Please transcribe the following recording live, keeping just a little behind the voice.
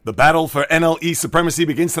The battle for NL East supremacy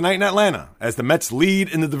begins tonight in Atlanta as the Mets' lead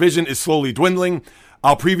in the division is slowly dwindling.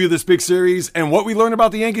 I'll preview this big series and what we learned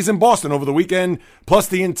about the Yankees in Boston over the weekend, plus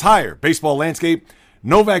the entire baseball landscape.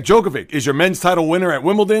 Novak Djokovic is your men's title winner at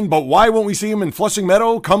Wimbledon, but why won't we see him in Flushing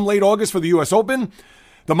Meadow come late August for the U.S. Open?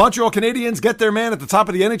 The Montreal Canadiens get their man at the top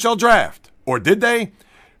of the NHL draft. Or did they?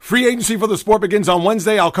 Free agency for the sport begins on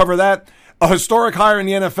Wednesday. I'll cover that. A historic hire in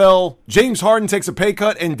the NFL. James Harden takes a pay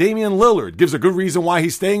cut, and Damian Lillard gives a good reason why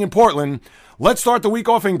he's staying in Portland. Let's start the week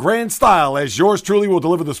off in grand style as yours truly will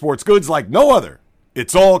deliver the sports goods like no other.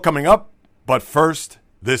 It's all coming up, but first,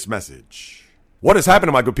 this message. What is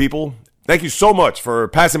happening, my good people? Thank you so much for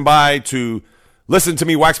passing by to listen to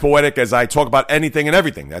me wax poetic as I talk about anything and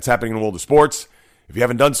everything that's happening in the world of sports. If you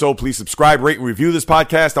haven't done so, please subscribe, rate, and review this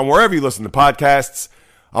podcast on wherever you listen to podcasts.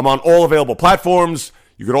 I'm on all available platforms.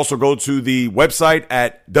 You could also go to the website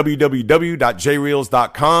at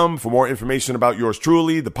www.jreels.com for more information about yours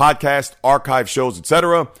truly, the podcast, archive shows,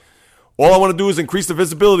 etc. All I want to do is increase the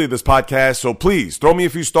visibility of this podcast, so please throw me a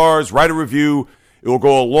few stars, write a review. It will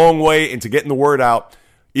go a long way into getting the word out.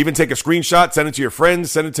 Even take a screenshot, send it to your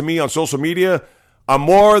friends, send it to me on social media. I'm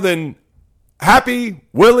more than happy,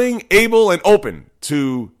 willing, able, and open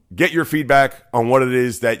to get your feedback on what it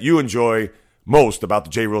is that you enjoy most about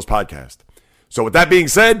the J Reels podcast. So with that being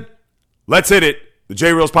said, let's hit it. The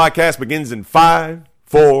J Reels podcast begins in 5,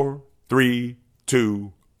 4, 3,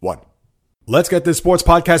 2, 1. Let's get this sports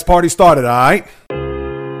podcast party started, all right?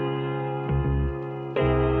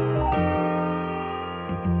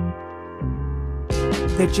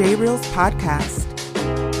 The J Reels podcast.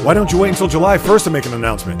 Why don't you wait until July 1st to make an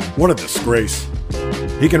announcement? What a disgrace.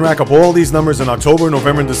 He can rack up all these numbers in October,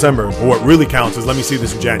 November, and December, but what really counts is let me see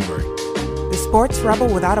this in January. The sports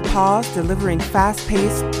rebel without a pause, delivering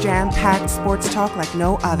fast-paced, jam-packed sports talk like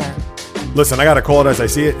no other. Listen, I gotta call it as I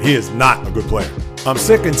see it. He is not a good player. I'm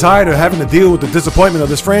sick and tired of having to deal with the disappointment of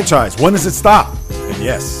this franchise. When does it stop? And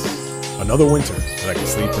yes, another winter that I can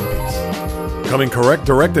sleep in peace. Coming correct,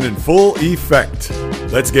 direct, and in full effect.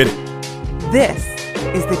 Let's get it. This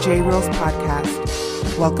is the J Reels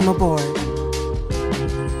podcast. Welcome aboard.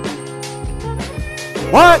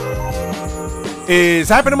 What is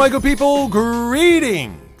happening, my good people?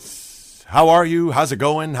 Greetings. How are you? How's it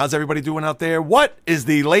going? How's everybody doing out there? What is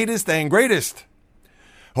the latest and greatest?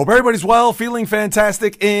 Hope everybody's well, feeling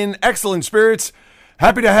fantastic, in excellent spirits.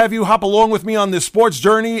 Happy to have you hop along with me on this sports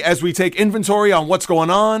journey as we take inventory on what's going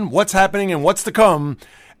on, what's happening, and what's to come,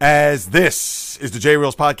 as this is the J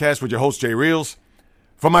Reels podcast with your host, J Reels.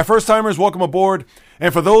 For my first timers, welcome aboard.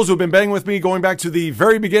 And for those who've been banging with me going back to the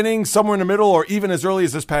very beginning, somewhere in the middle, or even as early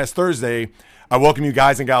as this past Thursday, I welcome you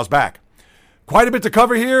guys and gals back. Quite a bit to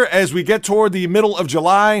cover here as we get toward the middle of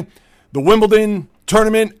July. The Wimbledon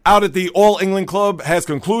tournament out at the All England Club has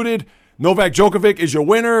concluded. Novak Djokovic is your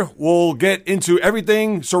winner. We'll get into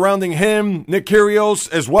everything surrounding him, Nick Kyrgios,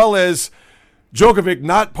 as well as Djokovic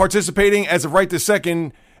not participating as of right this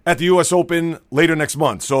second at the U.S. Open later next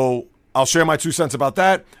month. So I'll share my 2 cents about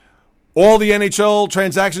that. All the NHL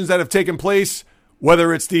transactions that have taken place,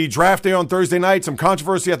 whether it's the draft day on Thursday night, some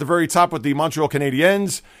controversy at the very top with the Montreal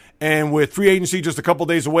Canadiens, and with free agency just a couple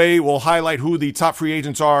days away, we'll highlight who the top free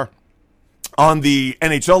agents are on the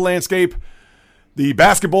NHL landscape. The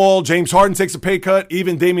basketball, James Harden takes a pay cut.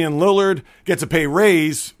 Even Damian Lillard gets a pay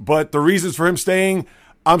raise. But the reasons for him staying,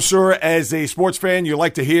 I'm sure as a sports fan, you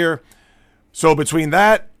like to hear. So between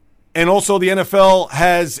that and also the NFL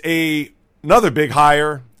has another big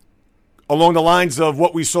hire along the lines of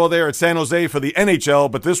what we saw there at San Jose for the NHL,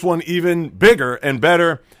 but this one even bigger and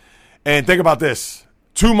better. And think about this.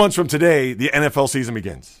 2 months from today, the NFL season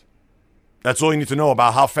begins. That's all you need to know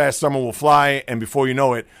about how fast summer will fly, and before you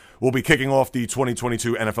know it, we'll be kicking off the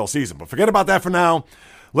 2022 NFL season. But forget about that for now.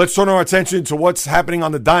 Let's turn our attention to what's happening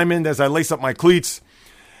on the diamond as I lace up my cleats.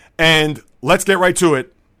 And let's get right to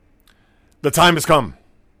it. The time has come.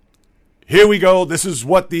 Here we go. This is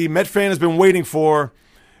what the Met fan has been waiting for,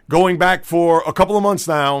 going back for a couple of months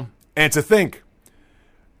now. And to think,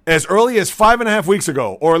 as early as 5.5 weeks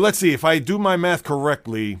ago, or let's see, if I do my math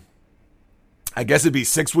correctly, I guess it'd be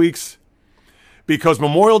 6 weeks. Because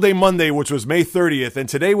Memorial Day Monday, which was May 30th, and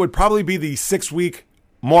today would probably be the 6-week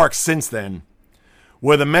mark since then,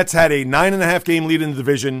 where the Mets had a 9.5 game lead in the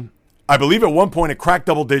division. I believe at one point it cracked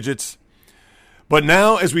double digits. But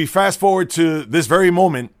now, as we fast forward to this very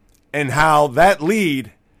moment, and how that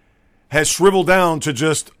lead has shriveled down to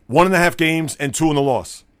just 1.5 games and 2 in the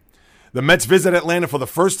loss. The Mets visit Atlanta for the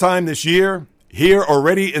first time this year, here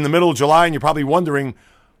already in the middle of July, and you're probably wondering,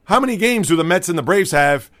 how many games do the Mets and the Braves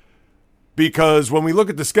have? Because when we look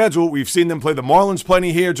at the schedule, we've seen them play the Marlins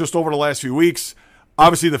plenty here just over the last few weeks.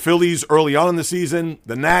 Obviously, the Phillies early on in the season,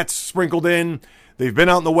 the Nats sprinkled in. They've been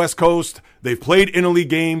out in the West Coast. They've played interleague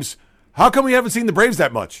games. How come we haven't seen the Braves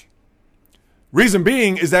that much? Reason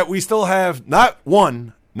being is that we still have not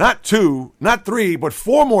one, not two, not three, but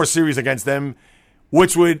 4 more series against them,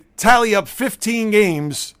 which would tally up 15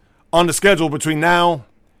 games on the schedule between now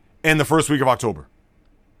and the first week of October.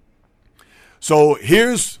 So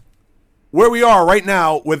here's where we are right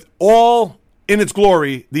now with all in its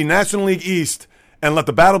glory, the National League East, and let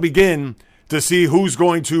the battle begin to see who's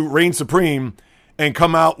going to reign supreme and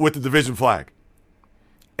come out with the division flag.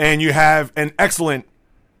 And you have an excellent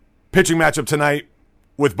pitching matchup tonight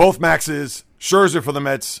with both Maxes, Scherzer for the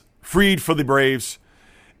Mets, Fried for the Braves.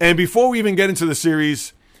 And before we even get into the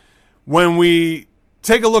series, when we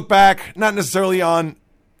take a look back, not necessarily on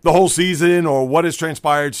the whole season or what has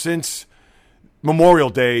transpired since Memorial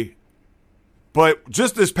Day, but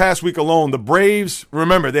just this past week alone, the Braves,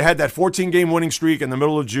 remember, they had that 14-game winning streak in the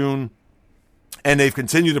middle of June, and they've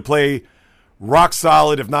continued to play rock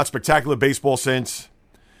solid, if not spectacular, baseball since.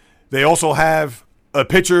 They also have a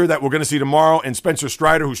pitcher that we're going to see tomorrow in Spencer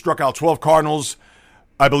Strider, who struck out 12 Cardinals,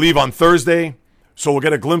 I believe, on Thursday. So we'll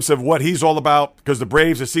get a glimpse of what he's all about, because the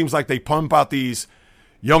Braves, it seems like they pump out these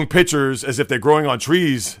young pitchers as if they're growing on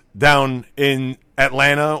trees down in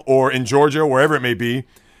Atlanta or in Georgia, wherever it may be.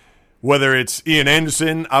 Whether it's Ian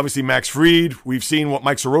Anderson, obviously Max Fried, we've seen what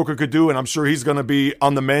Mike Soroka could do, and I'm sure he's going to be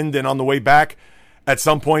on the mend and on the way back at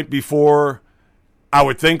some point before, I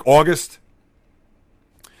would think, August.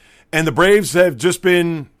 And the Braves have just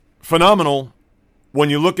been phenomenal when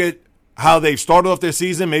you look at how they've started off their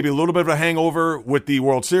season, maybe a little bit of a hangover with the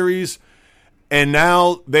World Series, and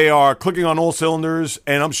now they are clicking on all cylinders,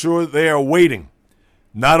 and I'm sure they are waiting,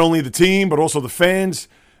 not only the team, but also the fans,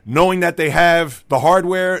 knowing that they have the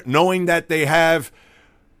hardware, knowing that they have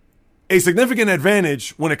a significant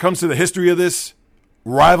advantage when it comes to the history of this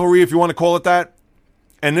rivalry, if you want to call it that.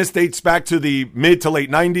 And this dates back to the mid to late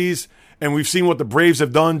 90s, and we've seen what the Braves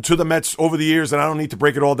have done to the Mets over the years, and I don't need to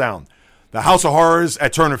break it all down. The House of Horrors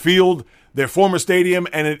at Turner Field, their former stadium,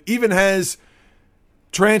 and it even has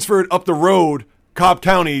transferred up the road, Cobb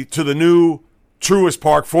County, to the new Truist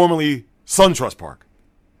Park, formerly SunTrust Park.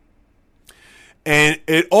 And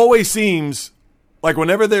it always seems like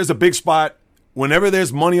whenever there's a big spot, whenever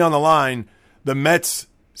there's money on the line, the Mets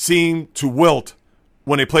seem to wilt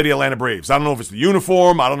when they play the Atlanta Braves. I don't know if it's the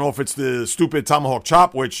uniform. I don't know if it's the stupid tomahawk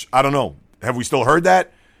chop, which I don't know. Have we still heard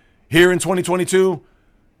that here in 2022?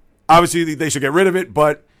 Obviously, they should get rid of it.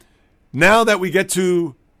 But now that we get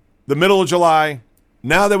to the middle of July,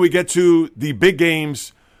 now that we get to the big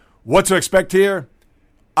games, what to expect here?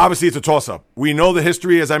 Obviously, it's a toss-up. We know the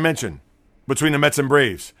history, as I mentioned, between the Mets and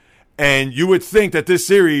Braves. And you would think that this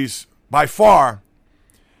series, by far,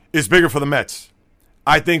 is bigger for the Mets.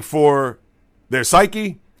 I think for their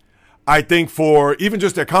psyche, I think for even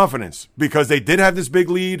just their confidence, because they did have this big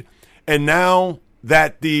lead, and now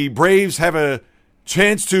that the Braves have a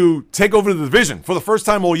chance to take over the division for the first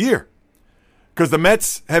time all year, because the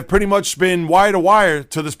Mets have pretty much been wire to wire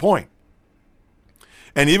to this point.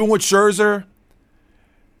 And even with Scherzer,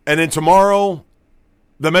 and then tomorrow,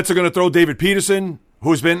 the Mets are going to throw David Peterson,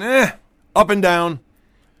 who's been up and down.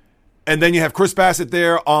 And then you have Chris Bassett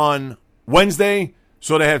there on Wednesday.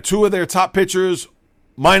 So they have 2 of their top pitchers,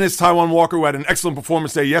 minus Taijuan Walker, who had an excellent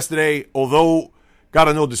performance there yesterday, although got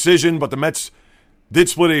a no decision. But the Mets did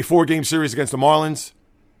split a 4-game series against the Marlins.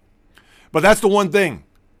 But that's the one thing.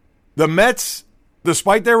 The Mets,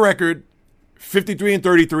 despite their record,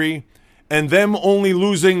 53-33, and them only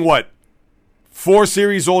losing, 4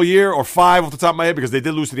 series all year, or 5 off the top of my head, because they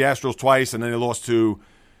did lose to the Astros twice, and then they lost to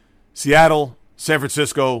Seattle, San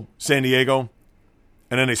Francisco, San Diego,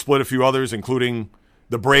 and then they split a few others, including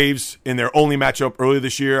the Braves in their only matchup earlier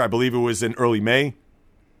this year. I believe it was in early May.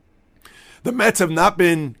 The Mets have not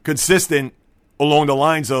been consistent along the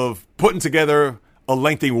lines of putting together a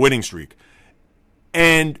lengthy winning streak.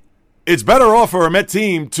 And it's better off for a Met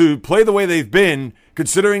team to play the way they've been,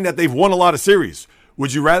 considering that they've won a lot of series.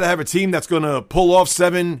 Would you rather have a team that's going to pull off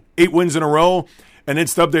 7, 8 wins in a row and then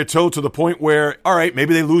stub their toe to the point where, all right,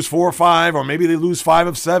 maybe they lose 4 or 5, or maybe they lose 5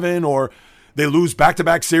 of 7, or they lose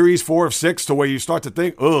back-to-back series 4 of 6, to where you start to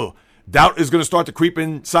think, doubt is going to start to creep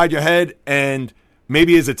inside your head, and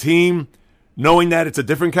maybe as a team, knowing that it's a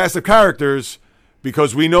different cast of characters,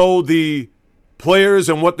 because we know the players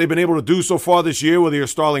and what they've been able to do so far this year, whether you're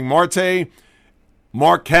Starling Marte,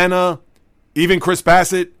 Mark Canha, even Chris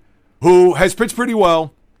Bassett, who has pitched pretty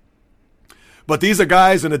well. But these are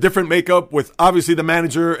guys in a different makeup, with obviously the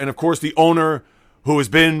manager and, of course, the owner, who has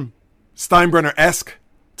been Steinbrenner-esque,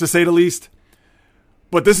 to say the least.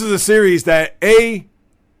 But this is a series that, A,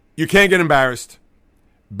 you can't get embarrassed.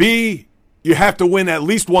 B, you have to win at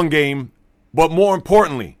least one game. But more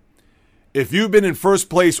importantly, if you've been in first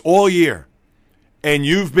place all year and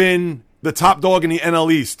you've been the top dog in the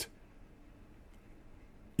NL East,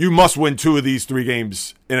 you must win 2 of these 3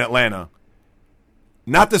 games in Atlanta.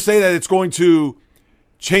 Not to say that it's going to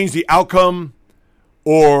change the outcome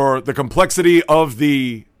or the complexity of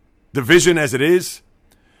the division as it is,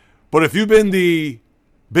 but if you've been the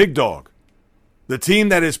big dog, the team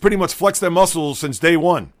that has pretty much flexed their muscles since day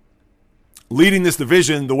one, leading this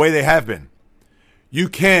division the way they have been, you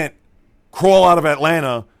can't crawl out of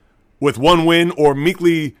Atlanta with 1 win or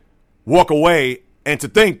meekly walk away. And to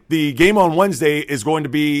think the game on Wednesday is going to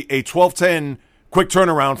be a 12-10 quick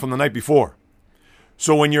turnaround from the night before.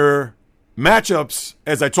 So when your matchups,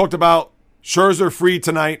 as I talked about, Scherzer free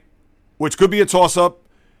tonight, which could be a toss-up.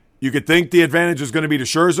 You could think the advantage is going to be to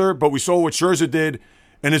Scherzer, but we saw what Scherzer did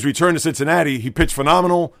in his return to Cincinnati. He pitched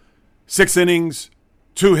phenomenal, 6 innings,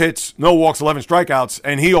 2 hits, no walks, 11 strikeouts,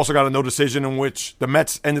 and he also got a no decision in which the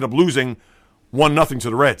Mets ended up losing 1-0 to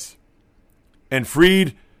the Reds. And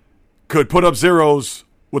Fried could put up zeros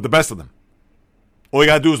with the best of them. All you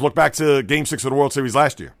got to do is look back to Game 6 of the World Series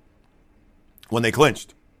last year when they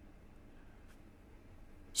clinched.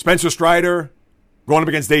 Spencer Strider going up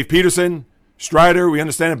against Dave Peterson. Strider, we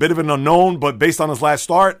understand, a bit of an unknown, but based on his last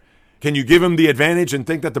start, can you give him the advantage and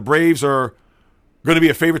think that the Braves are going to be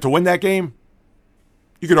a favorite to win that game?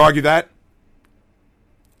 You could argue that.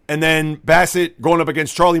 And then Bassett going up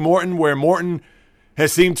against Charlie Morton, where Morton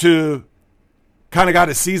has seemed to kind of got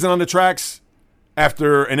his season on the tracks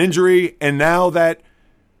after an injury. And now that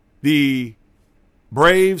the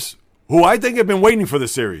Braves, who I think have been waiting for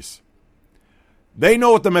this series, they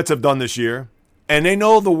know what the Mets have done this year, and they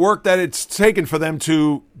know the work that it's taken for them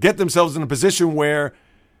to get themselves in a position where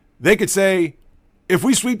they could say, if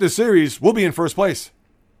we sweep this series, we'll be in first place.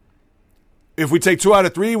 If we take 2 out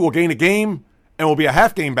of 3, we'll gain a game, and we'll be a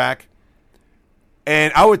half game back.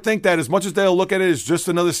 And I would think that as much as they'll look at it as just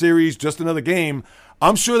another series, just another game,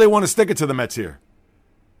 I'm sure they want to stick it to the Mets here.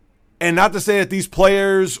 And not to say that these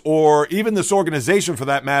players, or even this organization for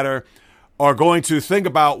that matter, are going to think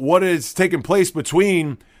about what has taken place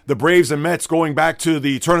between the Braves and Mets going back to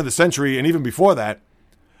the turn of the century and even before that.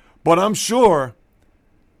 But I'm sure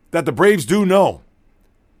that the Braves do know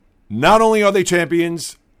not only are they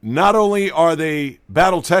champions, not only are they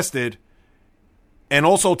battle-tested and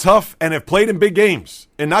also tough and have played in big games,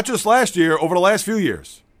 and not just last year, over the last few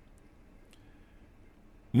years.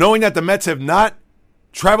 Knowing that the Mets have not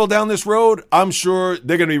traveled down this road, I'm sure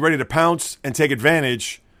they're going to be ready to pounce and take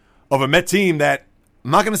advantage of a Met team that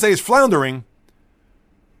I'm not going to say is floundering,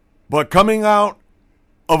 but coming out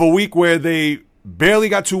of a week where they barely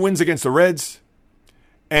got 2 wins against the Reds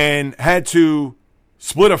and had to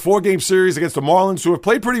split a 4-game series against the Marlins, who have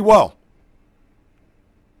played pretty well.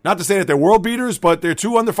 Not to say that they're world beaters, but they're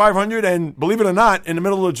 2 under 500, and believe it or not, in the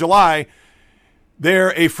middle of July,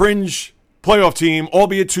 they're a fringe playoff team,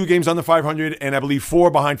 albeit 2 games under 500, and I believe 4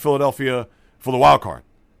 behind Philadelphia for the wild card,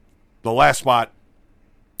 the last spot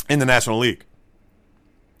in the National League.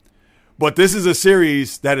 But this is a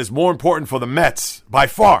series that is more important for the Mets by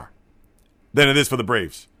far than it is for the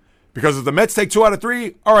Braves. Because if the Mets take 2 out of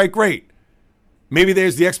 3, all right, great. Maybe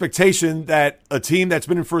there's the expectation that a team that's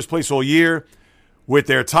been in first place all year with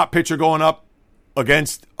their top pitcher going up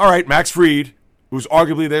against, all right, Max Fried, who's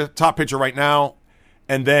arguably their top pitcher right now,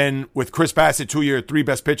 and then with Chris Bassett, 2 year, 3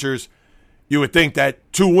 best pitchers, you would think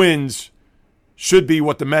that 2 wins should be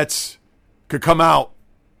what the Mets could come out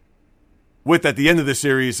with at the end of the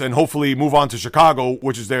series and hopefully move on to Chicago,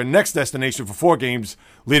 which is their next destination for 4 games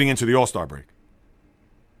leading into the All-Star break.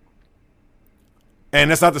 And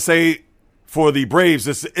that's not to say for the Braves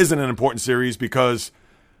this isn't an important series, because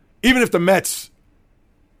even if the Mets,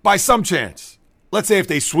 by some chance, let's say if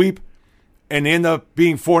they sweep and they end up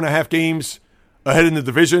being 4.5 games ahead in the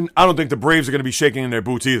division, I don't think the Braves are going to be shaking in their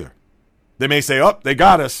boots either. They may say, oh, they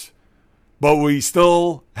got us, but we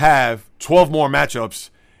still have 12 more matchups,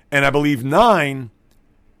 and I believe 9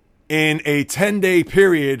 in a 10-day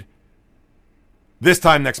period this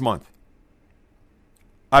time next month.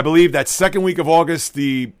 I believe that second week of August,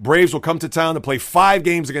 the Braves will come to town to play 5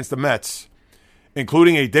 games against the Mets,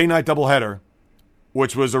 including a day-night doubleheader,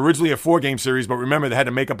 which was originally a 4-game series, but remember they had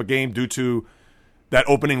to make up a game due to that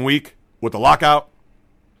opening week with the lockout.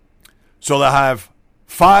 So they'll have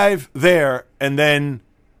 5 there, and then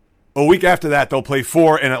a week after that, they'll play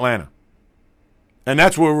 4 in Atlanta. And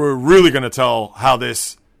that's where we're really going to tell how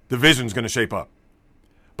this division's going to shape up.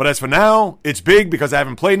 But as for now, it's big because I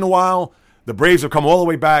haven't played in a while. The Braves have come all the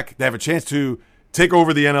way back. They have a chance to take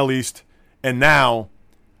over the NL East. And now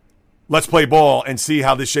let's play ball and see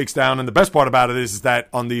how this shakes down. And the best part about it is that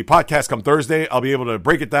on the podcast come Thursday, I'll be able to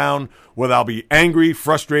break it down, whether I'll be angry,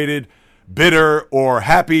 frustrated, bitter, or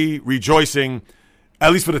happy, rejoicing,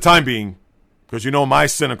 at least for the time being, because you know my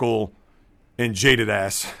cynical and jaded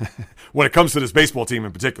ass when it comes to this baseball team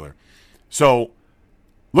in particular. So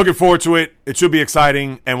looking forward to it. It should be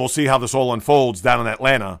exciting, and we'll see how this all unfolds down in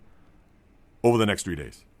Atlanta over the next 3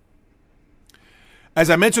 days. As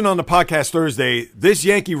I mentioned on the podcast Thursday, this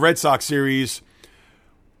Yankee-Red Sox series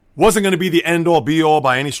wasn't going to be the end-all, be-all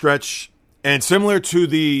by any stretch. And similar to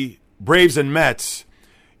the Braves and Mets,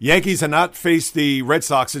 Yankees had not faced the Red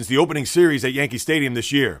Sox since the opening series at Yankee Stadium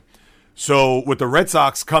this year. So with the Red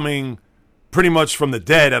Sox coming pretty much from the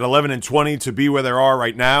dead at 11-20 to be where they are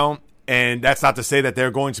right now, and that's not to say that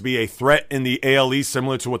they're going to be a threat in the AL East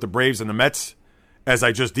similar to what the Braves and the Mets, as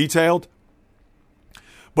I just detailed.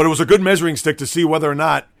 But it was a good measuring stick to see whether or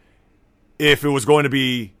not if it was going to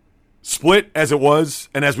be split as it was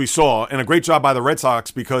and as we saw. And a great job by the Red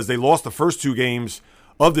Sox because they lost the first 2 games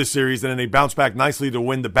of this series and then they bounced back nicely to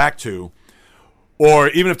win the back 2. Or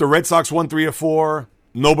even if the Red Sox won 3 or 4,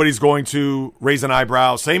 nobody's going to raise an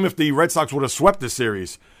eyebrow. Same if the Red Sox would have swept this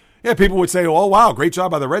series. Yeah, people would say, oh, wow, great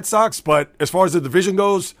job by the Red Sox. But as far as the division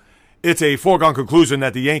goes, it's a foregone conclusion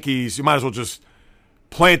that the Yankees, you might as well just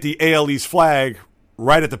plant the AL East flag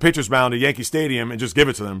right at the pitcher's mound at Yankee Stadium and just give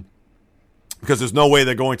it to them because there's no way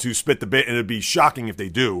they're going to spit the bit, and it'd be shocking if they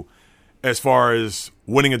do as far as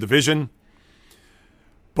winning a division.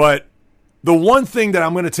 But the one thing that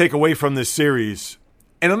I'm going to take away from this series,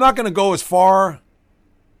 and I'm not going to go as far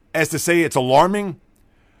as to say it's alarming,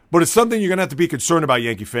 but it's something you're going to have to be concerned about,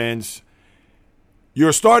 Yankee fans.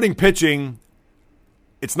 Your starting pitching,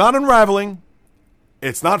 it's not unraveling.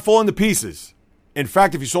 It's not falling to pieces. In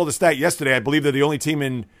fact, if you saw the stat yesterday, I believe they're the only team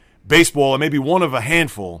in baseball, and maybe one of a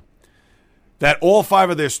handful, that all 5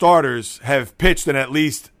 of their starters have pitched in at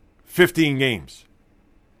least 15 games.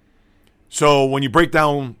 So when you break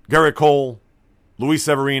down Gerrit Cole, Luis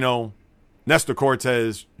Severino, Nestor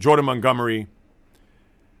Cortez, Jordan Montgomery,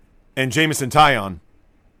 and Jameson Taillon,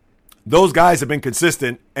 those guys have been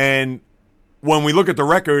consistent. And when we look at the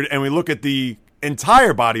record and we look at the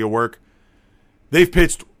entire body of work, they've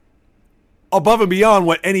pitched above and beyond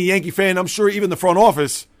what any Yankee fan, I'm sure even the front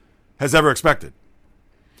office, has ever expected.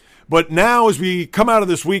 But now as we come out of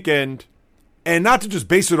this weekend, and not to just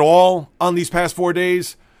base it all on these past 4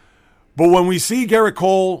 days, but when we see Gerrit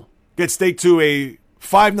Cole get staked to a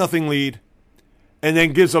 5-0 lead and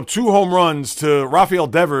then gives up 2 home runs to Rafael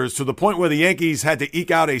Devers to the point where the Yankees had to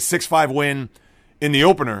eke out a 6-5 win in the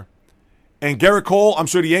opener. And Gerrit Cole, I'm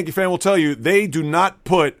sure the Yankee fan will tell you, they do not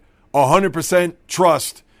put 100%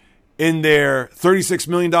 trust in their $36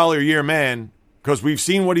 million a year man, because we've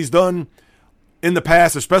seen what he's done in the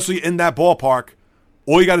past, especially in that ballpark.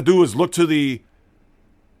 All you got to do is look to the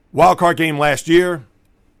wild card game last year,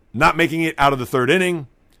 not making it out of the 3rd inning,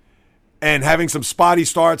 and having some spotty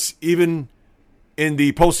starts even in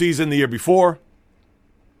the postseason the year before.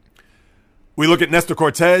 We look at Nestor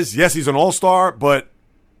Cortez. Yes, he's an all-star, but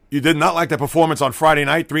you did not like that performance on Friday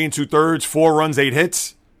night. 3 2/3, 4 runs, 8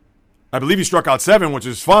 hits. I believe he struck out 7, which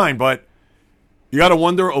is fine, but you got to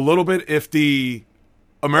wonder a little bit if the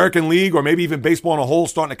American League or maybe even baseball on a whole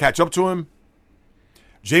is starting to catch up to him.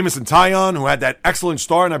 Jameson Taillon, who had that excellent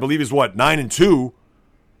start, and I believe is 9-2,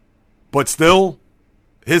 but still,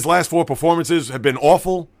 his last 4 performances have been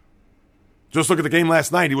awful. Just look at the game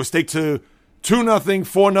last night. He was staked to 2-0,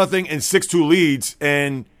 4-0, and 6-2 leads,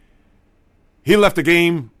 and he left the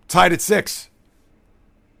game tied at 6.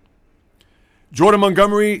 Jordan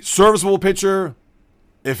Montgomery, serviceable pitcher.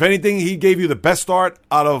 If anything, he gave you the best start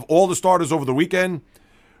out of all the starters over the weekend.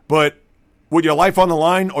 But with your life on the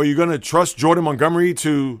line, are you going to trust Jordan Montgomery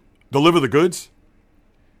to deliver the goods?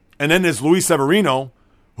 And then there's Luis Severino,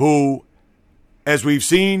 who, as we've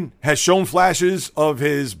seen, has shown flashes of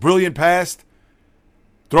his brilliant past.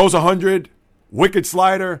 Throws 100, wicked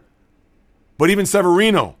slider. But even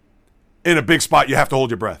Severino, in a big spot, you have to hold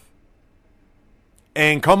your breath.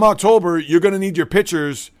 And come October, you're going to need your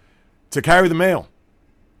pitchers to carry the mail.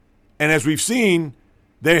 And as we've seen,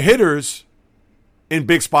 their hitters in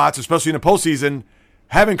big spots, especially in the postseason,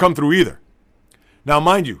 haven't come through either. Now,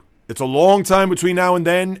 mind you, it's a long time between now and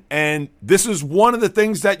then, and this is one of the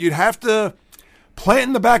things that you'd have to plant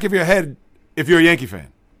in the back of your head if you're a Yankee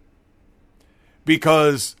fan.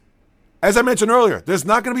 Because, as I mentioned earlier, there's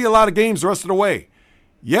not going to be a lot of games the rest of the way.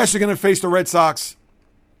 Yes, you're going to face the Red Sox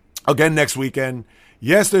again next weekend.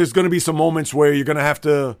 Yes, there's going to be some moments where you're going to have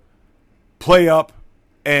to play up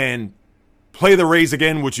and play the Rays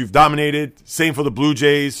again, which you've dominated. Same for the Blue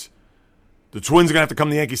Jays. The Twins are going to have to come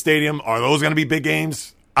to Yankee Stadium. Are those going to be big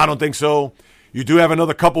games? I don't think so. You do have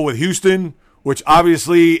another couple with Houston, which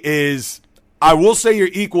obviously is, I will say you're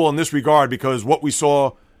equal in this regard because what we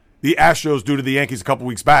saw the Astros do to the Yankees a couple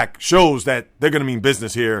weeks back shows that they're going to mean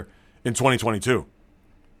business here in 2022.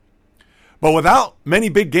 But without many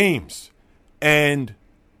big games, and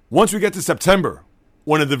once we get to September,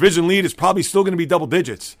 when a division lead is probably still going to be double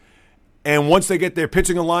digits, and once they get their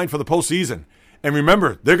pitching in line for the postseason, and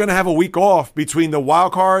remember, they're going to have a week off between the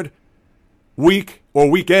wild card week or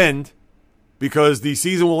weekend because the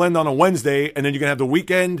season will end on a Wednesday, and then you're going to have the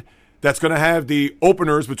weekend that's going to have the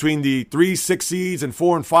openers between the 3, 6 seeds and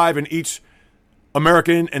 4 and 5 in each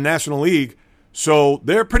American and National League. So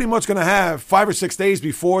they're pretty much going to have 5 or 6 days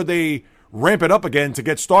before they ramp it up again to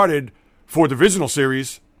get started for divisional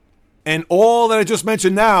series. And all that I just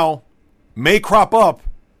mentioned now may crop up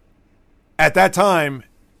at that time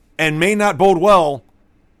and may not bode well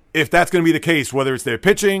if that's going to be the case, whether it's their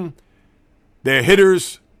pitching, their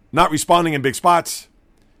hitters not responding in big spots.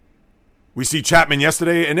 We see Chapman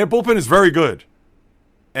yesterday, and their bullpen is very good.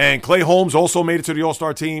 And Clay Holmes also made it to the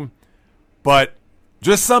All-Star team. But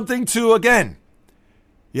just something to, again,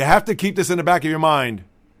 you have to keep this in the back of your mind.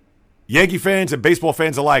 Yankee fans and baseball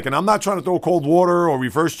fans alike. And I'm not trying to throw cold water or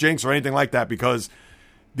reverse jinx or anything like that because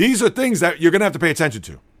these are things that you're going to have to pay attention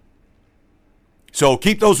to. So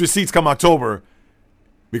keep those receipts come October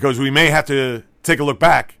because we may have to take a look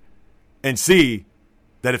back and see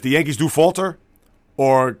that if the Yankees do falter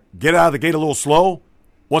or get out of the gate a little slow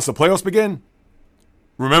once the playoffs begin,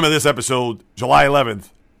 remember this episode, July 11th,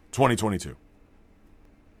 2022.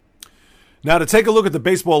 Now, to take a look at the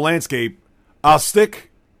baseball landscape, I'll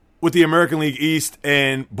stick with the American League East,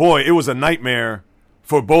 and boy, it was a nightmare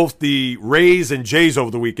for both the Rays and Jays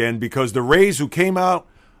over the weekend because the Rays, who came out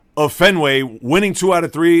of Fenway winning 2 out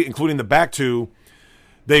of 3, including the back 2,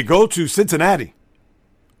 they go to Cincinnati,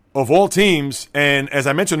 of all teams, and as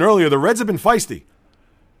I mentioned earlier, the Reds have been feisty.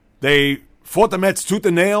 They fought the Mets tooth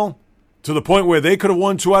and nail to the point where they could have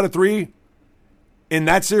won 2 out of 3 in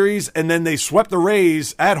that series, and then they swept the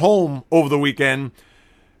Rays at home over the weekend.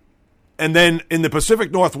 And then in the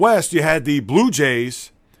Pacific Northwest, you had the Blue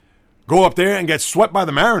Jays go up there and get swept by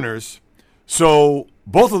the Mariners. So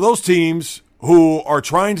both of those teams who are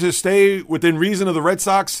trying to stay within reason of the Red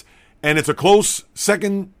Sox, and it's a close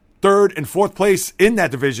second, third, and fourth place in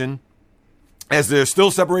that division, as they're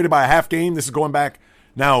still separated by a half game. This is going back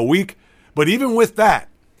now a week. But even with that,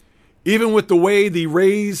 even with the way the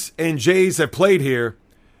Rays and Jays have played here,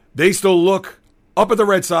 they still look up at the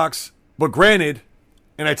Red Sox. But granted,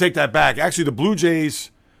 and I take that back, actually the Blue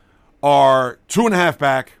Jays are 2.5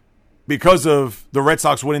 back because of the Red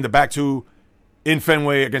Sox winning the back 2 in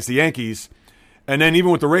Fenway against the Yankees. And then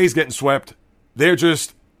even with the Rays getting swept, they're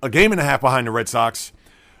just a game and a half behind the Red Sox.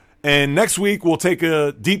 And next week, we'll take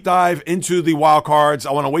a deep dive into the wild cards.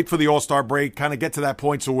 I want to wait for the All-Star break, kind of get to that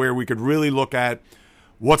point so where we could really look at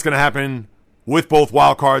what's going to happen with both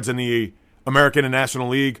wild cards in the American and National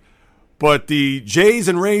League. But the Jays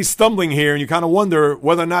and Rays stumbling here, and you kind of wonder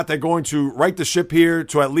whether or not they're going to right the ship here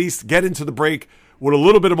to at least get into the break with a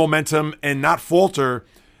little bit of momentum and not falter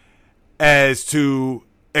as to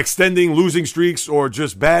extending losing streaks or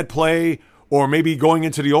just bad play, or maybe going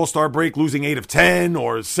into the All-Star break losing 8 of 10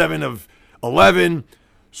 or 7 of 11.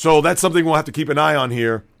 So that's something we'll have to keep an eye on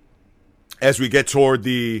here as we get toward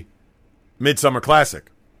the Midsummer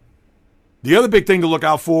Classic. The other big thing to look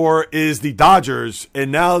out for is the Dodgers,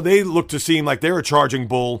 and now they look to seem like they're a charging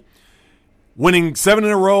bull, winning 7 in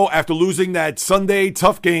a row after losing that Sunday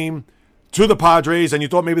tough game to the Padres, and you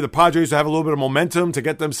thought maybe the Padres would have a little bit of momentum to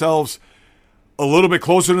get themselves a little bit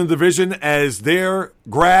closer in the division as their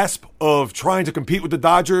grasp of trying to compete with the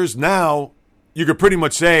Dodgers. Now, you could pretty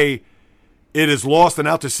much say it is lost and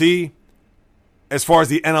out to sea as far as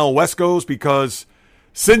the NL West goes, because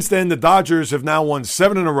since then, the Dodgers have now won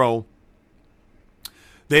 7 in a row.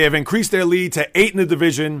 They have increased their lead to 8 in the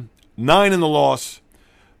division, 9 in the loss.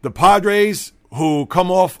 The Padres, who come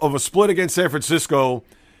off of a split against San Francisco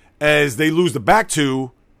as they lose the back 2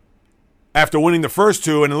 after winning the first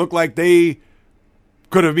 2, and it looked like they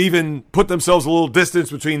could have even put themselves a little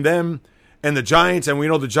distance between them and the Giants. And we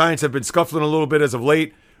know the Giants have been scuffling a little bit as of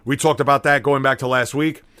late. We talked about that going back to last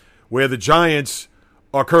week, where the Giants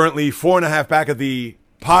are currently 4.5 back of the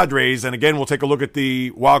Padres. And again, we'll take a look at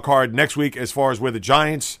the wild card next week as far as where the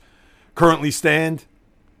Giants currently stand.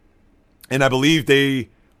 And I believe they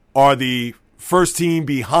are the first team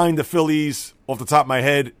behind the Phillies, off the top of my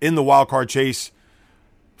head, in the wild card chase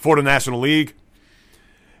for the National League.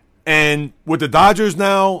 And with the Dodgers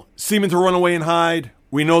now seeming to run away and hide,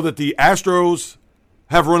 we know that the Astros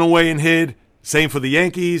have run away and hid. Same for the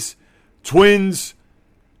Yankees. Twins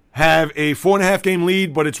have a 4.5 game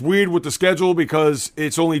lead, but it's weird with the schedule because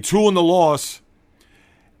it's only 2 in the loss.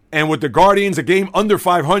 And with the Guardians, a game under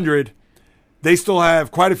 500, they still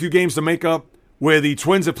have quite a few games to make up, where the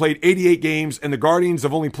Twins have played 88 games and the Guardians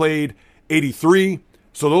have only played 83.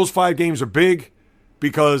 So those 5 games are big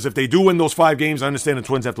because if they do win those 5 games, I understand the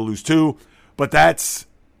Twins have to lose 2. But that's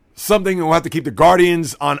something we'll have to keep the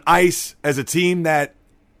Guardians on ice as a team that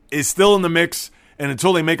is still in the mix. And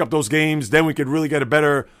until they make up those games, then we could really get a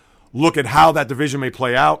better look at how that division may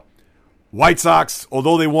play out. White Sox,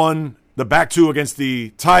 although they won the back 2 against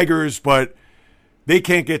the Tigers, but they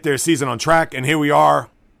can't get their season on track. And here we are,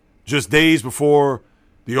 just days before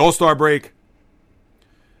the All-Star break.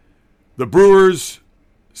 The Brewers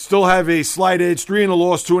still have a slight edge, 3 in a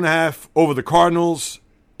loss, 2.5 over the Cardinals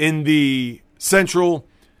in the Central.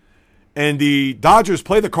 And the Dodgers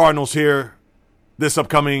play the Cardinals here this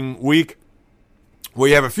upcoming week, where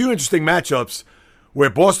you have a few interesting matchups where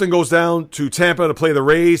Boston goes down to Tampa to play the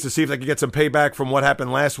Rays to see if they can get some payback from what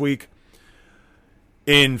happened last week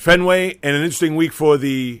in Fenway, and an interesting week for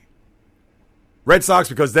the Red Sox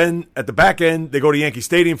because then at the back end, they go to Yankee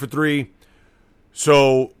Stadium for 3.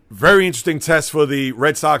 So very interesting test for the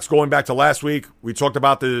Red Sox going back to last week. We talked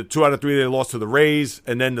about the 2 out of 3 they lost to the Rays,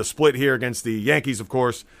 and then the split here against the Yankees, of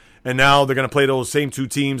course. And now they're going to play those same 2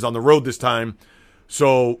 teams on the road this time.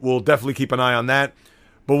 So we'll definitely keep an eye on that.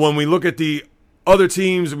 But when we look at the other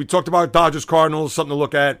teams, we talked about Dodgers, Cardinals, something to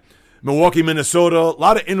look at. Milwaukee, Minnesota, a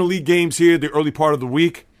lot of interleague games here the early part of the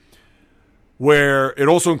week, where it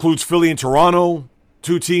also includes Philly and Toronto,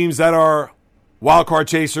 2 teams that are wild card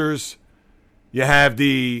chasers. You have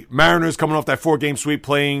the Mariners coming off that 4-game sweep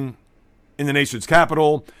playing in the nation's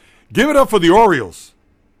capital. Give it up for the Orioles.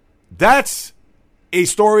 That's a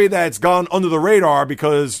story that's gone under the radar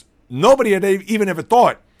because nobody had even ever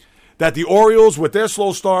thought that the Orioles, with their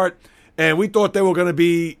slow start, and we thought they were going to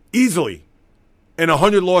be easily an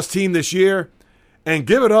 100-loss team this year, and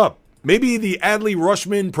give it up. Maybe the Adley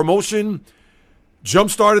Rutschman promotion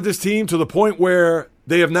jump-started this team to the point where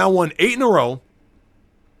they have now won 8 in a row.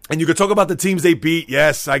 And you could talk about the teams they beat.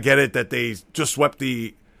 Yes, I get it that they just swept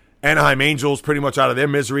the Anaheim Angels pretty much out of their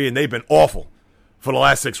misery, and they've been awful for the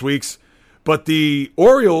last 6 weeks. But the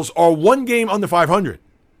Orioles are 1 game under 500.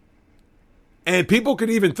 And people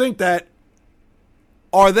could even think that,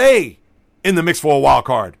 are they in the mix for a wild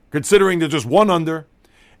card, considering they're just 1 under,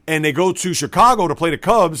 and they go to Chicago to play the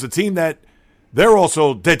Cubs, a team that they're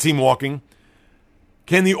also dead team walking.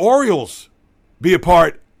 Can the Orioles be a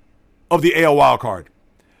part of the AL wild card?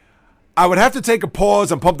 I would have to take a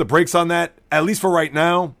pause and pump the brakes on that, at least for right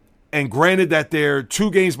now. And granted that they're 2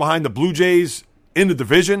 games behind the Blue Jays in the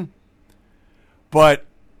division. But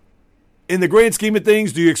in the grand scheme of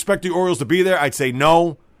things, do you expect the Orioles to be there? I'd say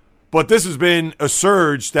no. But this has been a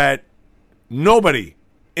surge that nobody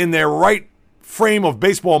in their right frame of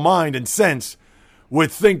baseball mind and sense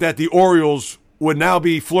would think that the Orioles would now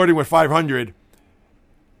be flirting with 500,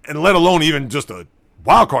 and let alone even just a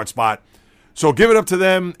wild card spot. So give it up to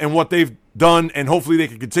them and what they've done, and hopefully they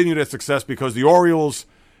can continue their success, because the Orioles,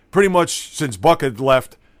 pretty much since Buck had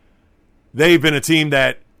left, they've been a team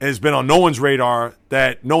that has been on no one's radar,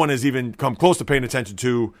 that no one has even come close to paying attention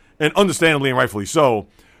to, and understandably and rightfully so.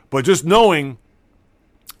 But just knowing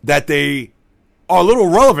that they are a little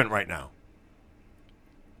relevant right now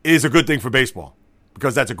is a good thing for baseball,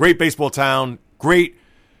 because that's a great baseball town, great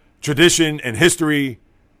tradition and history.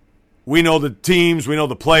 We know the teams, we know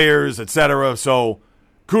the players, etc. So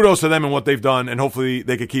kudos to them and what they've done, and hopefully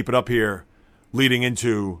they could keep it up here leading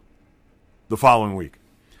into the following week.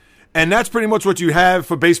 And that's pretty much what you have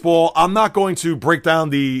for baseball. I'm not going to break down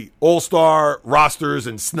the all-star rosters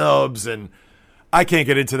and snubs, and I can't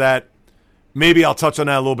get into that. Maybe I'll touch on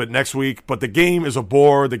that a little bit next week, but the game is a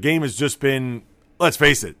bore. The game has just been, let's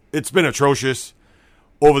face it, it's been atrocious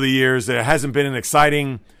over the years. There hasn't been an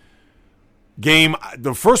exciting game.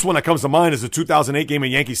 The first one that comes to mind is the 2008 game at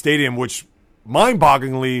Yankee Stadium, which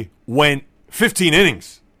mind-bogglingly went 15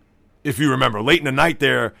 innings, if you remember, late in the night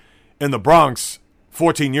there in the Bronx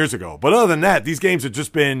 14 years ago. But other than that, these games have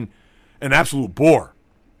just been an absolute bore.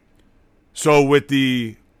 So with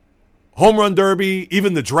the Home Run Derby,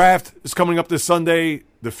 even the draft is coming up this Sunday,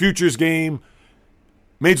 the Futures game,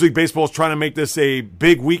 Major League Baseball is trying to make this a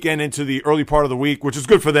big weekend into the early part of the week, which is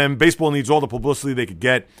good for them. Baseball needs all the publicity they could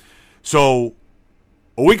get. So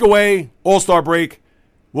a week away, All-Star break.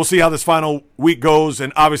 We'll see how this final week goes,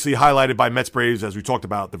 and obviously highlighted by Mets Braves, as we talked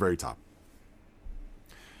about at the very top.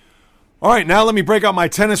 All right, now let me break out my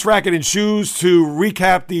tennis racket and shoes to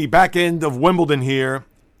recap the back end of Wimbledon here.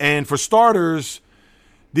 And for starters,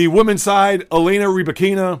 the women's side, Elena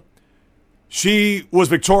Rybakina, she was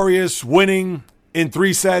victorious, winning in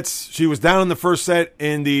 3 sets. She was down in the first set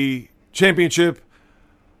in the championship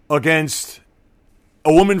against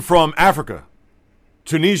a woman from Africa,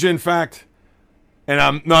 Tunisia, in fact. And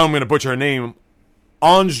I'm going to butcher her name,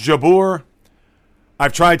 Ange Jabour.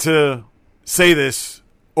 I've tried to say this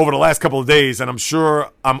over the last couple of days, and I'm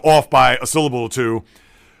sure I'm off by a syllable or two.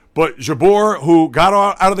 But Jabour, who got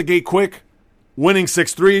out of the gate quick, winning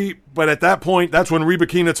 6-3, but at that point, that's when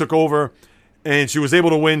Rybakina took over, and she was able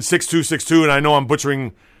to win 6-2, 6-2, and I know I'm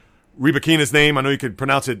butchering Rybakina's name. I know you could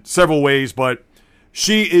pronounce it several ways, but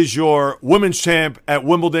she is your women's champ at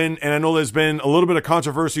Wimbledon, and I know there's been a little bit of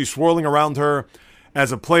controversy swirling around her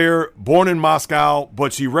as a player born in Moscow,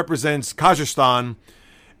 but she represents Kazakhstan,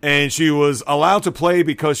 and she was allowed to play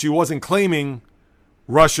because she wasn't claiming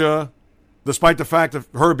Russia, despite the fact of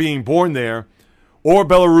her being born there, or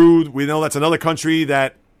Belarus. We know that's another country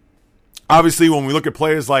that, obviously, when we look at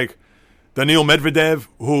players like Daniil Medvedev,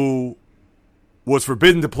 who was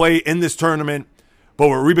forbidden to play in this tournament, but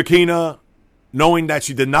with Rybakina, knowing that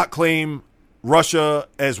she did not claim Russia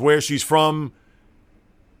as where she's from,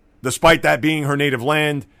 despite that being her native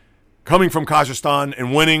land, coming from Kazakhstan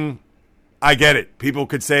and winning, I get it. People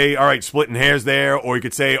could say, all right, splitting hairs there, or you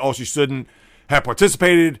could say, oh, she shouldn't have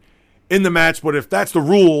participated in the match. But if that's the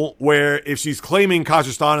rule, where if she's claiming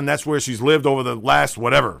Kazakhstan and that's where she's lived over the last,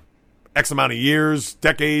 whatever, X amount of years,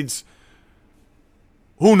 decades,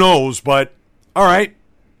 who knows? But all right,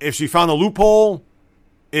 if she found a loophole,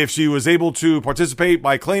 if she was able to participate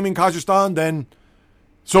by claiming Kazakhstan, then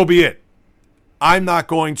so be it. I'm not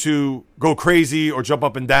going to go crazy or jump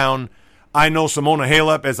up and down. I know Simona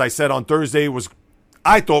Halep, as I said on Thursday,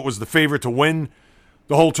 I thought was the favorite to win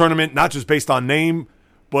the whole tournament, not just based on name,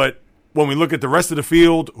 but when we look at the rest of the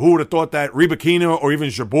field, who would have thought that Rybakina or even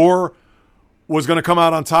Jabour was going to come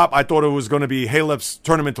out on top? I thought it was going to be Halep's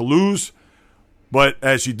tournament to lose. But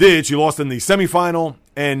as she did, she lost in the semifinal,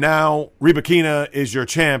 and now Rybakina is your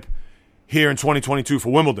champ here in 2022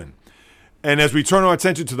 for Wimbledon. And as we turn our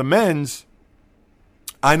attention to the men's,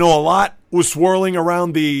 I know a lot was swirling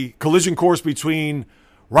around the collision course between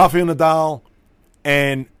Rafael Nadal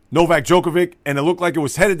and Novak Djokovic, and it looked like it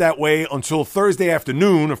was headed that way until Thursday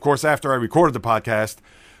afternoon, of course, after I recorded the podcast,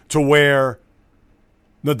 to where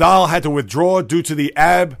Nadal had to withdraw due to the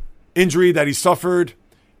ab injury that he suffered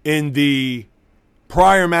in the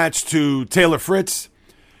prior match to Taylor Fritz.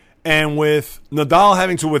 And with Nadal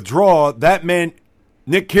having to withdraw, that meant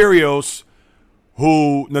Nick Kyrgios,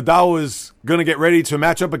 who Nadal was going to get ready to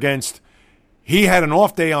match up against, he had an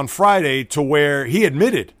off day on Friday to where he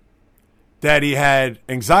admitted that he had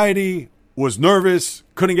anxiety, was nervous,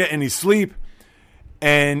 couldn't get any sleep.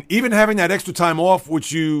 And even having that extra time off,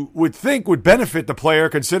 which you would think would benefit the player,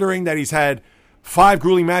 considering that he's had 5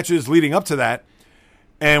 grueling matches leading up to that.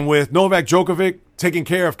 And with Novak Djokovic taking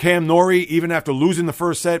care of Cam Norrie, even after losing the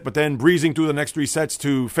first set, but then breezing through the next 3 sets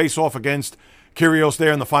to face off against Kyrgios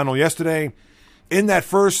there in the final yesterday. In that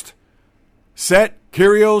first set,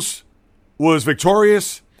 Kyrgios was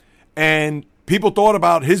victorious, and people thought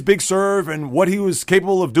about his big serve and what he was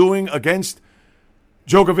capable of doing against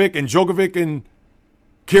Djokovic. And Djokovic and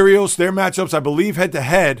Kyrgios, their matchups, I believe,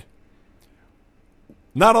 head-to-head.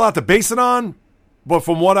 Not a lot to base it on, but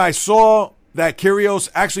from what I saw, that Kyrgios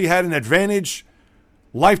actually had an advantage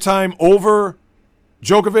lifetime over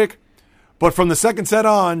Djokovic. But from the second set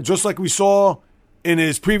on, just like we saw in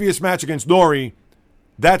his previous match against Norrie,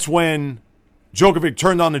 that's when Djokovic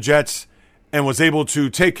turned on the jets and was able to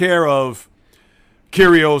take care of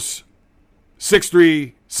Kyrgios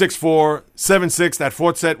 6-3, 6-4, 7-6. That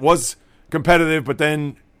fourth set was competitive, but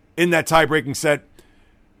then in that tie-breaking set,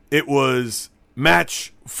 it was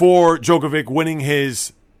match for Djokovic, winning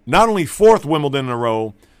his not only 4th Wimbledon in a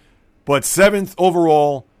row, but 7th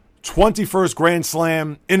overall, 21st Grand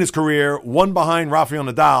Slam in his career, one behind Rafael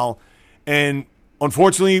Nadal. And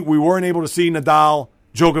unfortunately, we weren't able to see Nadal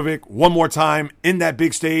Djokovic one more time in that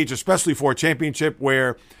big stage, especially for a championship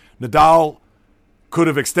where Nadal could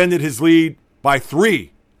have extended his lead by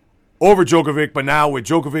 3 over Djokovic. But now with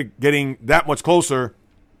Djokovic getting that much closer,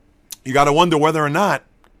 you got to wonder whether or not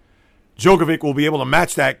Djokovic will be able to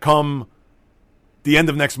match that come the end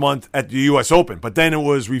of next month at the U.S. Open. But then it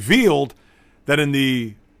was revealed that in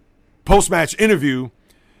the post-match interview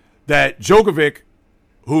that Djokovic,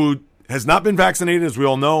 who has not been vaccinated, as we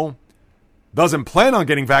all know, doesn't plan on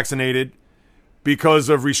getting vaccinated because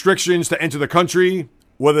of restrictions to enter the country,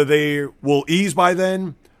 whether they will ease by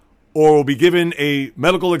then or will be given a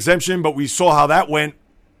medical exemption. But we saw how that went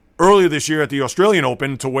earlier this year at the Australian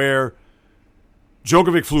Open, to where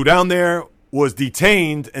Djokovic flew down there, was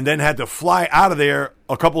detained, and then had to fly out of there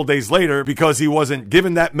a couple of days later because he wasn't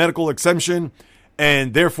given that medical exemption.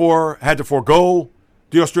 and therefore had to forego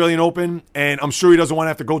the Australian Open, and I'm sure he doesn't want to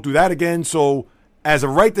have to go through that again. So as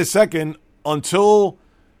of right this second, until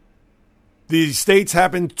the states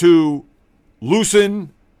happen to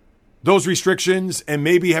loosen those restrictions and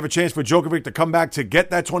maybe have a chance for Djokovic to come back to get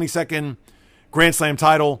that 22nd Grand Slam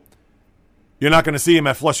title, you're not going to see him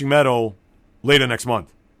at Flushing Meadow later next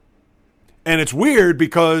month. And it's weird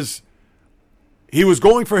because he was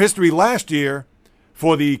going for history last year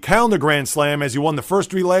for the calendar Grand Slam as he won the first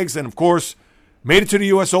 3 legs and, of course, made it to the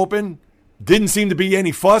U.S. Open. Didn't seem to be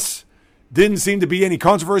any fuss. Didn't seem to be any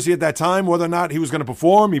controversy at that time whether or not he was going to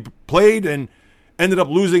perform. He played and ended up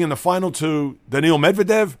losing in the final to Daniil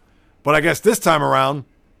Medvedev. But I guess this time around,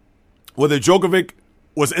 whether Djokovic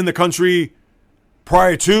was in the country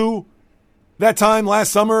prior to that time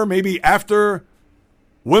last summer, maybe after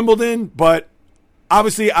Wimbledon, but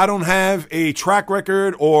obviously I don't have a track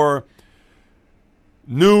record or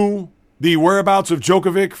knew the whereabouts of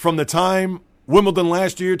Djokovic from the time Wimbledon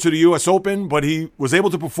last year to the U.S. Open, but he was able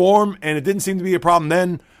to perform, and it didn't seem to be a problem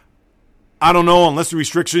then. I don't know, unless the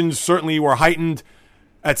restrictions certainly were heightened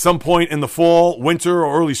at some point in the fall, winter,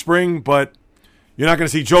 or early spring, but you're not going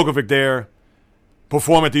to see Djokovic there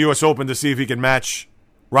perform at the U.S. Open to see if he can match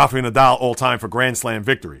Rafael Nadal all-time for Grand Slam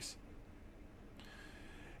victories.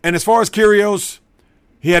 And as far as Kyrgios,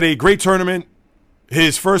 he had a great tournament,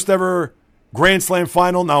 his first ever Grand Slam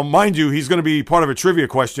final. Now, mind you, he's going to be part of a trivia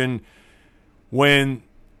question when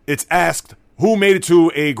it's asked who made it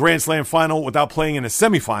to a Grand Slam final without playing in a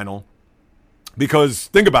semifinal. Because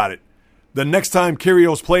think about it. The next time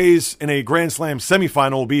Kyrgios plays in a Grand Slam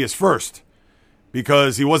semifinal will be his first,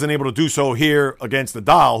 because he wasn't able to do so here against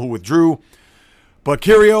Nadal, who withdrew. But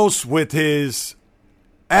Kyrgios, with his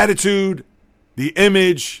attitude, the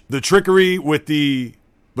image, the trickery with the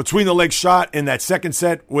between-the-legs shot in that second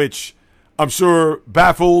set, which I'm sure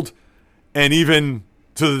baffled and even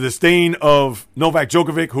to the disdain of Novak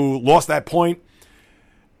Djokovic, who lost that point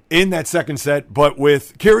in that second set. But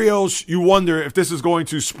with Kyrgios, you wonder if this is going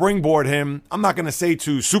to springboard him. I'm not going to say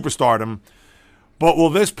to superstardom, but will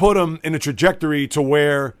this put him in a trajectory to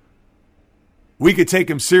where we could take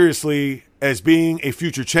him seriously as being a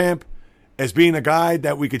future champ, as being a guy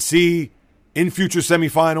that we could see in future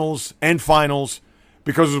semifinals and finals?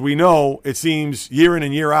 Because as we know, it seems year in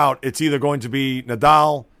and year out, it's either going to be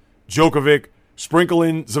Nadal, Djokovic, sprinkle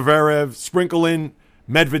in Zverev, sprinkle in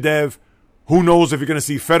Medvedev. Who knows if you're going to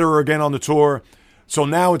see Federer again on the tour? So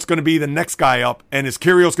now it's going to be the next guy up. And is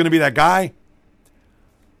Kyrgios going to be that guy?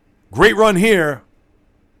 Great run here,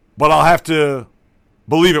 but I'll have to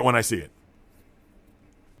believe it when I see it.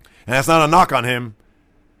 And that's not a knock on him.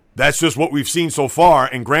 That's just what we've seen so far.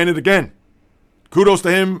 And granted, again, kudos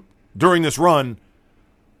to him during this run.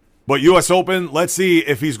 But U.S. Open, let's see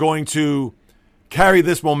if he's going to carry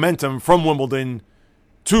this momentum from Wimbledon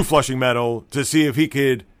to Flushing Meadow to see if he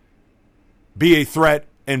could be a threat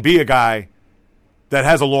and be a guy that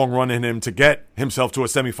has a long run in him to get himself to a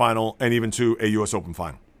semifinal and even to a U.S. Open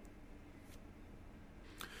final.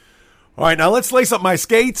 All right, now let's lace up my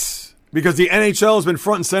skates, because the NHL has been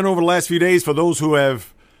front and center over the last few days for those who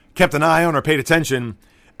have kept an eye on or paid attention.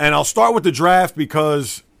 And I'll start with the draft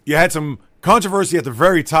because you had some controversy at the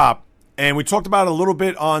very top, and we talked about it a little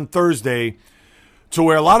bit on Thursday, to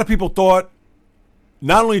where a lot of people thought,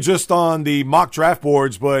 not only just on the mock draft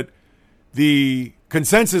boards, but the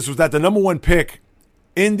consensus was that the number one pick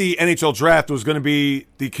in the NHL draft was going to be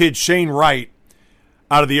the kid Shane Wright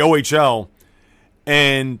out of the OHL.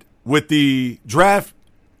 And with the draft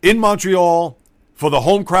in Montreal for the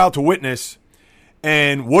home crowd to witness,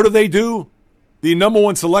 and what do? The number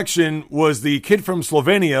one selection was the kid from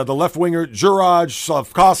Slovenia, the left winger, Juraj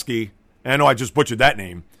Slavkovsky. I know I just butchered that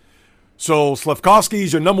name. So Slavkovsky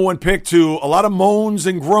is your number one pick, to a lot of moans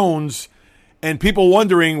and groans and people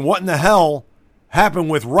wondering what in the hell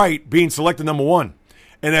happened with Wright being selected number one.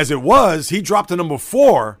 And as it was, he dropped to number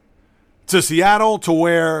 4 to Seattle, to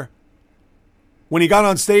where when he got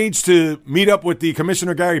on stage to meet up with the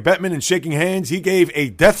commissioner, Gary Bettman, and shaking hands, he gave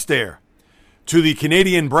a death stare to the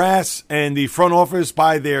Canadian brass and the front office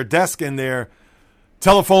by their desk and their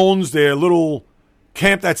telephones, their little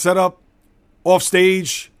camp that's set up off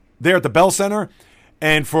stage there at the Bell Center.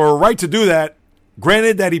 And for Wright to do that,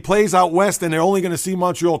 granted that he plays out west and they're only going to see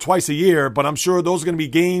Montreal twice a year, but I'm sure those are going to be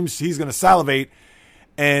games he's going to salivate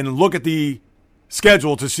and look at the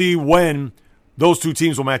schedule to see when those two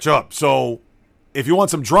teams will match up. So if you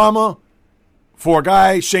want some drama for a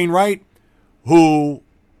guy, Shane Wright, who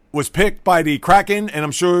was picked by the Kraken, and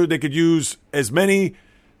I'm sure they could use as many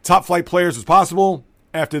top flight players as possible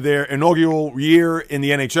after their inaugural year in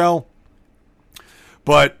the NHL.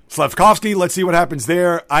 But Slavkovsky, let's see what happens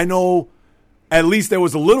there. I know at least there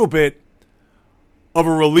was a little bit of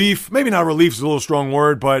a relief. Maybe not relief is a little strong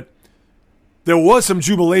word, but there was some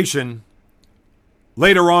jubilation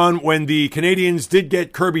later on when the Canadiens did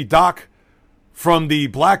get Kirby Dach from the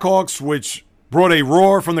Blackhawks, which brought a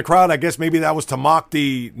roar from the crowd. I guess maybe that was to mock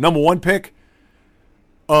the number 1 pick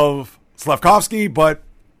of Slavkovsky, but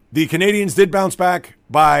the Canadiens did bounce back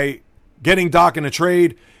by getting Dach in a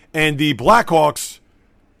trade, and the Blackhawks,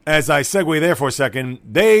 as I segue there for a second,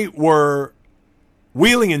 they were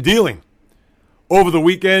wheeling and dealing over the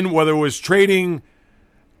weekend, whether it was trading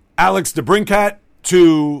Alex DeBrincat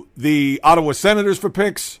to the Ottawa Senators for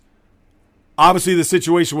picks. Obviously, the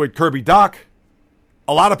situation with Kirby Dach.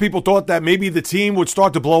 A lot of people thought that maybe the team would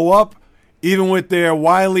start to blow up, even with their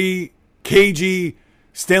wily, cagey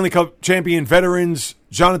Stanley Cup champion veterans,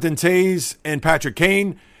 Jonathan Toews and Patrick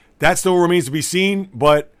Kane. That still remains to be seen,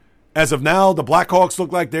 but as of now, the Blackhawks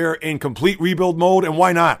look like they're in complete rebuild mode, and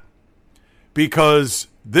why not? Because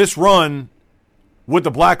this run with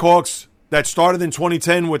the Blackhawks that started in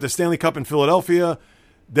 2010 with the Stanley Cup in Philadelphia,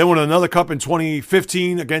 then won another cup in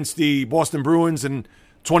 2015 against the Boston Bruins and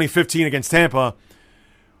 2015 against Tampa,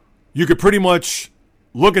 you could pretty much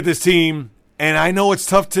look at this team, and I know it's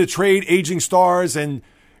tough to trade aging stars and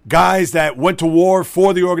guys that went to war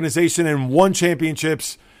for the organization and won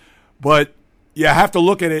championships, but you have to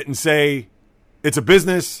look at it and say, it's a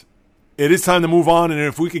business, it is time to move on, and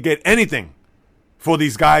if we could get anything for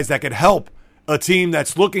these guys that could help a team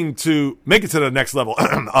that's looking to make it to the next level,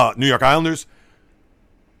 New York Islanders,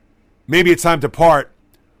 maybe it's time to part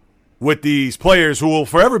with these players who will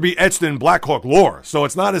forever be etched in Blackhawk lore. So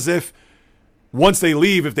it's not as if once they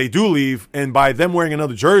leave, if they do leave, and by them wearing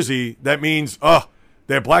another jersey, that means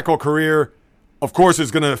their Blackhawk career, of course, is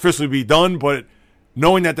going to officially be done, but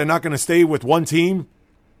knowing that they're not going to stay with one team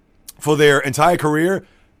for their entire career,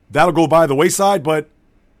 that'll go by the wayside, but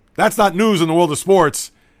that's not news in the world of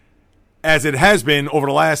sports as it has been over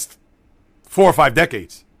the last 4 or 5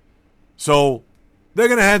 decades. So they're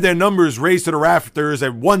going to have their numbers raised to the rafters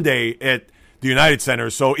at one day at the United Center.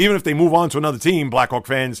 So even if they move on to another team, Blackhawk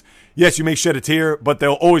fans, yes, you may shed a tear, but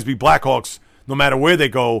they'll always be Blackhawks no matter where they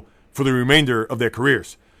go for the remainder of their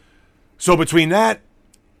careers. So between that,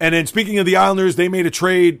 and then speaking of the Islanders, they made a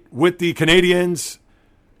trade with the Canadiens,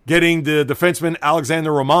 getting the defenseman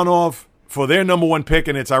Alexander Romanov for their number 1 pick,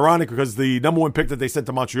 and it's ironic because the number 1 pick that they sent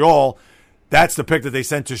to Montreal, that's the pick that they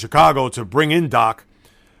sent to Chicago to bring in Dach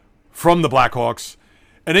from the Blackhawks.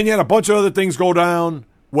 And then you had a bunch of other things go down,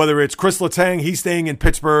 whether it's Chris Letang, he's staying in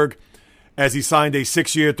Pittsburgh as he signed a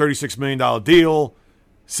 6-year, $36 million deal.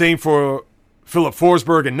 Same for Philip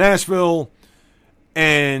Forsberg in Nashville.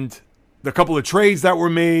 And the couple of trades that were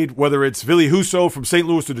made, whether it's Ville Husso from St.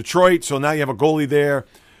 Louis to Detroit, so now you have a goalie there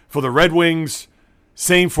for the Red Wings.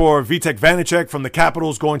 Same for Vitek Vanacek from the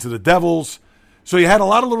Capitals going to the Devils. So you had a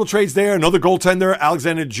lot of little trades there. Another goaltender,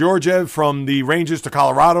 Alexander Georgiev from the Rangers to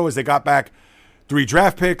Colorado as they got back 3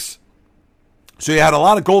 draft picks. So you had a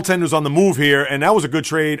lot of goaltenders on the move here, and that was a good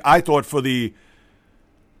trade, I thought, for the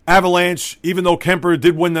Avalanche, even though Kemper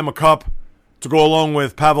did win them a cup to go along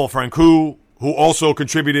with Pavel Francouz, who also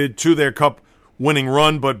contributed to their cup-winning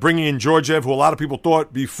run, but bringing in Georgiev, who a lot of people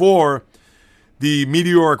thought before the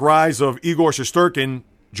meteoric rise of Igor Shesterkin,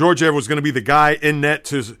 Georgiev was going to be the guy in net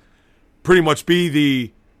to pretty much be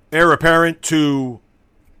the heir apparent to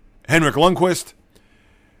Henrik Lundqvist.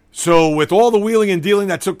 So with all the wheeling and dealing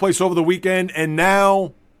that took place over the weekend, and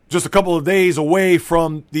now just a couple of days away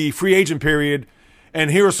from the free agent period,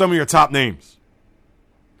 and here are some of your top names.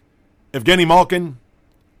 Evgeny Malkin,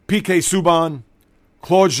 PK Subban,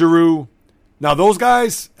 Claude Giroux. Now those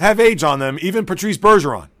guys have age on them, even Patrice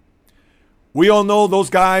Bergeron. We all know those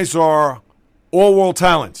guys are all-world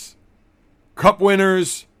talents. Cup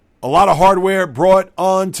winners, a lot of hardware brought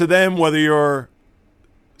on to them, whether you're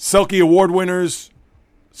Selke Award winners,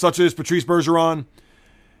 such as Patrice Bergeron,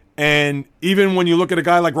 and even when you look at a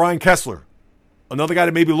guy like Ryan Kessler, another guy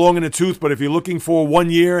that may be long in the tooth, but if you're looking for 1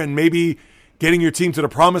 year and maybe getting your team to the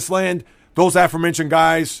promised land, those aforementioned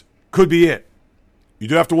guys could be it. You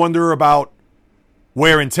do have to wonder about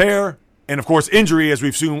wear and tear, and of course injury, as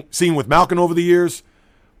we've seen with Malkin over the years,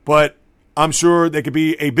 but I'm sure they could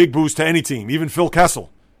be a big boost to any team. Even Phil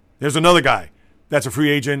Kessel, there's another guy that's a free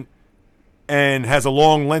agent and has a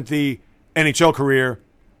long, lengthy NHL career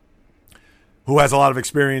who has a lot of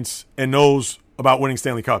experience and knows about winning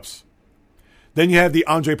Stanley Cups. Then you have the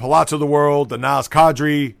Andre Palat's of the world, the Naz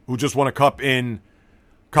Kadri, who just won a cup in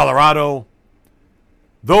Colorado.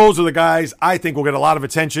 Those are the guys I think will get a lot of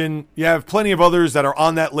attention. You have plenty of others that are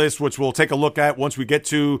on that list, which we'll take a look at once we get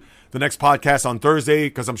to the next podcast on Thursday,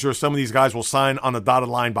 because I'm sure some of these guys will sign on the dotted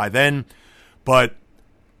line by then. But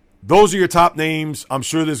those are your top names. I'm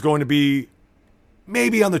sure there's going to be,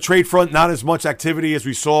 maybe on the trade front, not as much activity as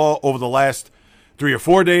we saw over the last 3 or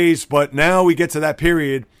 4 days. But now we get to that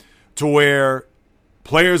period to where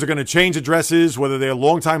players are going to change addresses, whether they're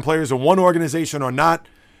longtime players in one organization or not.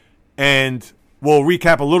 And we'll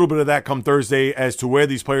recap a little bit of that come Thursday as to where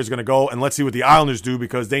these players are going to go. And let's see what the Islanders do,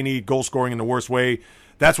 because they need goal scoring in the worst way.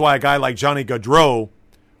 That's why a guy like Johnny Gaudreau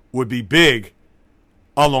would be big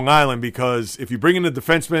on Long Island, because if you bring in a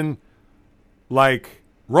defenseman like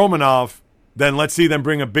Romanov, then let's see them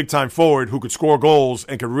bring a big-time forward who could score goals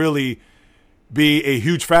and could really be a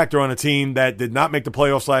huge factor on a team that did not make the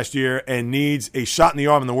playoffs last year and needs a shot in the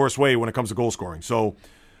arm in the worst way when it comes to goal scoring. So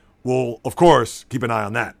we'll, of course, keep an eye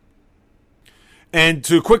on that. And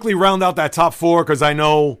to quickly round out that top four, because I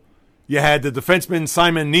know you had the defenseman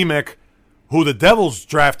Simon Nemec, who the Devils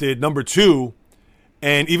drafted number 2.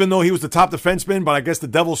 And even though he was the top defenseman, but I guess the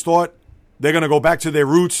Devils thought they're going to go back to their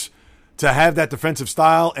roots to have that defensive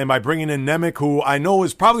style. And by bringing in Nemec, who I know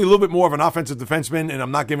is probably a little bit more of an offensive defenseman, and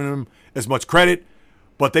I'm not giving him as much credit,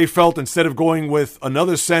 but they felt instead of going with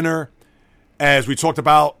another center, as we talked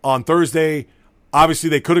about on Thursday, obviously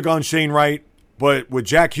they could have gone Shane Wright, but with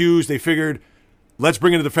Jack Hughes, they figured, let's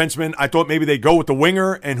bring in a defenseman. I thought maybe they'd go with the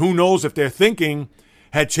winger, and who knows if their thinking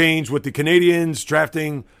had changed with the Canadians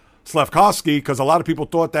drafting Slafkovsky, because a lot of people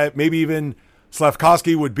thought that maybe even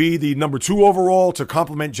Slafkovsky would be the number 2 overall to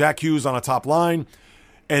complement Jack Hughes on a top line.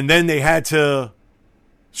 And then they had to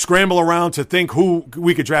scramble around to think who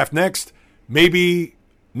we could draft next. Maybe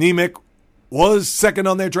Nemec was second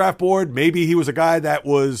on their draft board. Maybe he was a guy that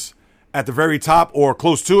was at the very top or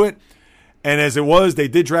close to it. And as it was, they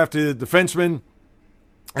did draft a defenseman,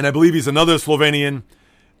 and I believe he's another Slovenian.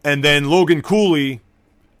 And then Logan Cooley,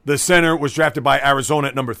 the center, was drafted by Arizona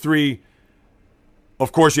at number 3.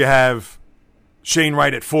 Of course, you have Shane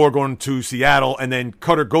Wright at 4 going to Seattle, and then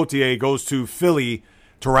Cutter Gauthier goes to Philly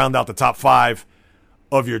to round out the top 5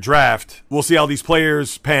 of your draft. We'll see how these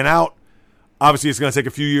players pan out. Obviously, it's going to take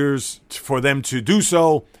a few years for them to do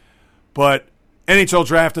so, but NHL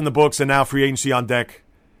draft in the books and now free agency on deck.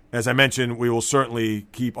 As I mentioned, we will certainly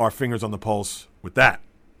keep our fingers on the pulse with that.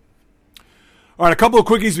 All right, a couple of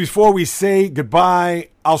quickies before we say goodbye.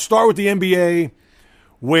 I'll start with the NBA,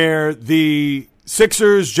 where the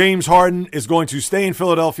Sixers, James Harden, is going to stay in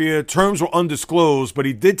Philadelphia. Terms were undisclosed, but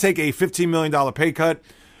he did take a $15 million pay cut,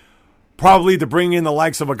 probably to bring in the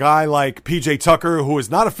likes of a guy like P.J. Tucker, who is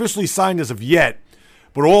not officially signed as of yet,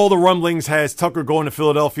 but all the rumblings has Tucker going to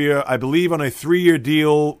Philadelphia, I believe on a 3-year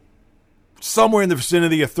deal, somewhere in the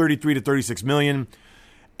vicinity of $33 to $36 million.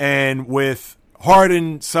 And with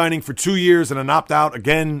Harden signing for 2 years and an opt-out,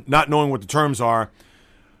 again, not knowing what the terms are,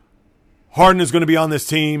 Harden is going to be on this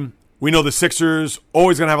team. We know the Sixers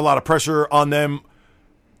always going to have a lot of pressure on them.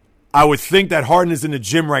 I would think that Harden is in the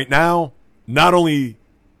gym right now, not only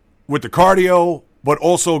with the cardio, but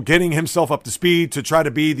also getting himself up to speed to try to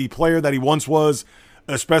be the player that he once was,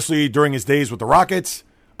 especially during his days with the Rockets.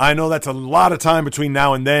 I know that's a lot of time between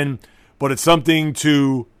now and then, but it's something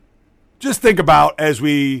to just think about as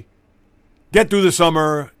we get through the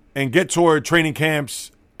summer and get toward training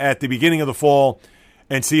camps at the beginning of the fall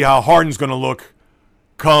and see how Harden's going to look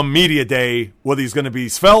come media day, whether he's going to be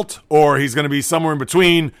svelte or he's going to be somewhere in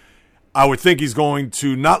between. I would think he's going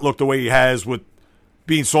to not look the way he has, with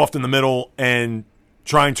being soft in the middle and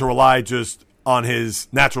trying to rely just on his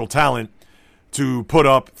natural talent to put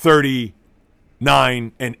up 30,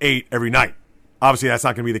 9, and 8 every night. Obviously, that's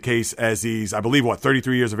not going to be the case, as he's, I believe,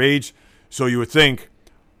 33 years of age. So you would think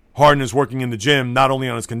Harden is working in the gym, not only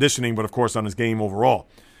on his conditioning, but, of course, on his game overall.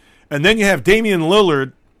 And then you have Damian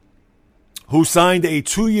Lillard, who signed a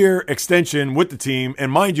 2-year extension with the team.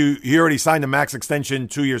 And mind you, he already signed a max extension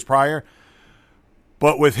 2 years prior.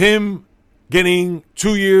 But with him getting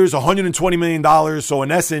 2 years, $120 million, so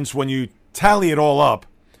in essence, when you tally it all up,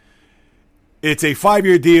 it's a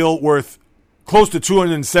 5-year deal worth close to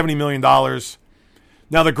 $270 million.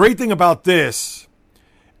 Now, the great thing about this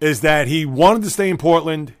is that he wanted to stay in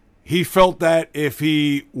Portland. He felt that if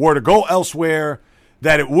he were to go elsewhere,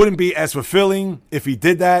 that it wouldn't be as fulfilling if he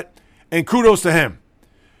did that. And kudos to him,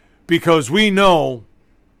 because we know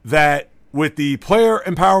that with the player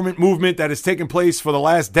empowerment movement that has taken place for the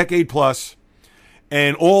last decade plus,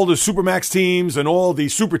 and all the Supermax teams and all the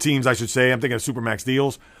super teams, I should say, I'm thinking of Supermax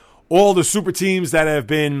deals, all the super teams that have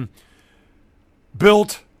been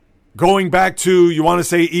built going back to, you want to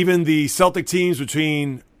say, even the Celtic teams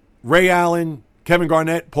between Ray Allen, Kevin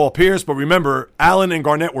Garnett, Paul Pierce. But remember, Allen and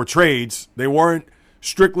Garnett were trades. They weren't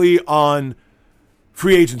strictly on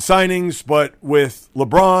free agent signings, but with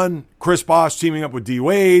LeBron, Chris Bosh teaming up with D.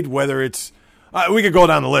 Wade, whether it's We could go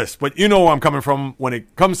down the list, but you know where I'm coming from when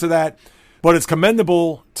it comes to that. But it's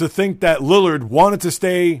commendable to think that Lillard wanted to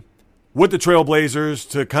stay with the Trailblazers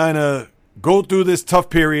to kind of go through this tough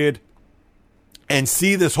period and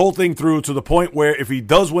see this whole thing through to the point where if he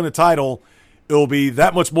does win a title, it'll be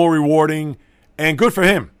that much more rewarding and good for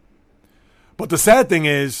him. But the sad thing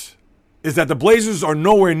is that the Blazers are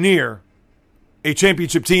nowhere near a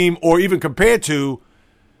championship team or even compared to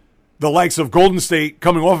the likes of Golden State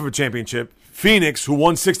coming off of a championship, Phoenix, who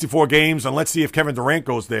won 64 games, and let's see if Kevin Durant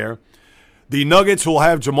goes there, the Nuggets, who will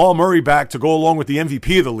have Jamal Murray back to go along with the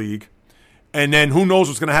MVP of the league, and then who knows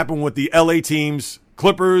what's going to happen with the LA teams,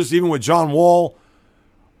 Clippers, even with John Wall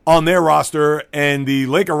on their roster, and the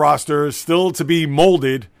Laker roster still to be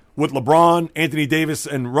molded with LeBron, Anthony Davis,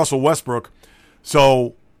 and Russell Westbrook.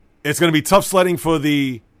 So it's going to be tough sledding for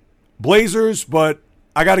the Blazers, but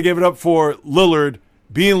I got to give it up for Lillard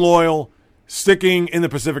being loyal, sticking in the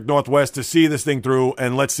Pacific Northwest to see this thing through,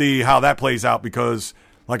 and let's see how that plays out because,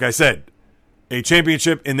 like I said, a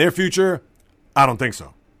championship in their future, I don't think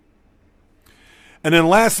so. And then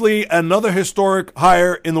lastly, another historic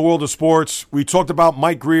hire in the world of sports. We talked about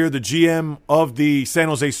Mike Greer, the GM of the San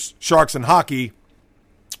Jose Sharks in hockey,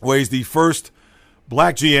 where he's the first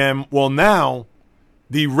black GM. Well, now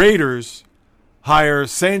the Raiders hire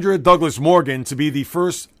Sandra Douglas Morgan to be the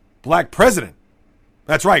first black president.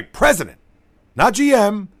 That's right, president. Not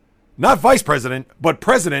GM, not vice president, but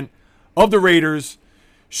president of the Raiders.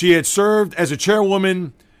 She had served as a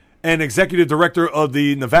chairwoman and executive director of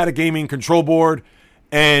the Nevada Gaming Control Board.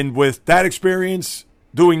 And with that experience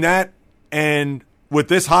doing that, and with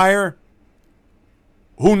this hire,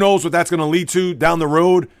 who knows what that's going to lead to down the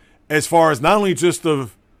road as far as not only just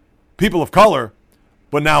of people of color,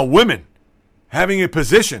 but now women having a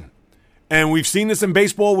position. And we've seen this in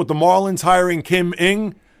baseball with the Marlins hiring Kim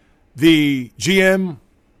Ng, the GM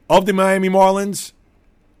of the Miami Marlins,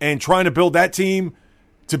 and trying to build that team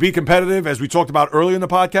to be competitive, as we talked about earlier in the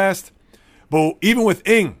podcast. But even with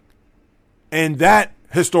Ng and that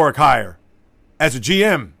historic hire as a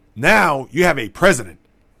GM, now you have a president.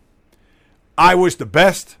 I wish the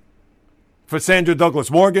best for Sandra Douglas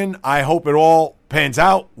Morgan. I hope it all pans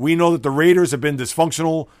out. We know that the Raiders have been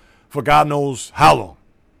dysfunctional for God knows how long.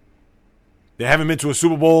 They haven't been to a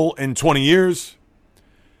Super Bowl in 20 years.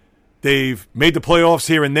 They've made the playoffs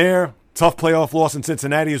here and there. Tough playoff loss in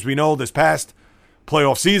Cincinnati, as we know, this past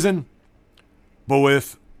playoff season. But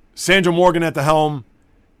with Sandra Morgan at the helm,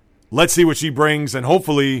 let's see what she brings, and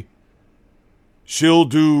hopefully she'll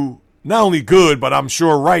do not only good, but I'm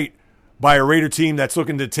sure right by a Raider team that's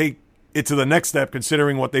looking to take it to the next step,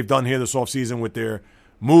 considering what they've done here this offseason with their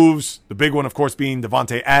moves. The big one, of course, being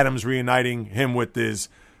Devontae Adams, reuniting him with his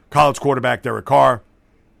college quarterback, Derek Carr,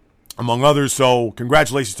 among others. So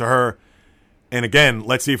congratulations to her. And again,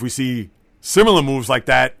 let's see if we see similar moves like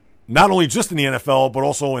that, not only just in the NFL, but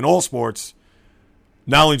also in all sports,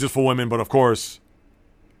 not only just for women, but of course,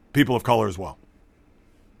 people of color as well.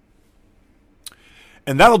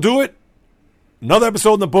 And that'll do it. Another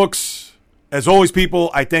episode in the books. As always,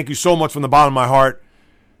 people, I thank you so much from the bottom of my heart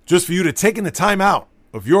just for you to taking the time out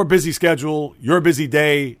of your busy schedule, your busy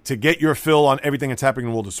day, to get your fill on everything that's happening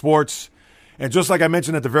in the world of sports. And just like I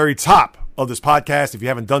mentioned at the very top of this podcast, if you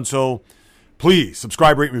haven't done so, please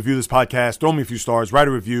subscribe, rate, and review this podcast. Throw me a few stars, write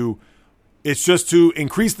a review. It's just to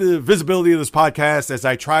increase the visibility of this podcast as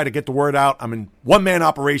I try to get the word out. I'm in one-man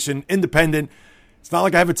operation, independent. It's not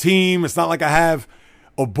like I have a team. It's not like I have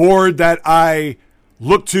a board that I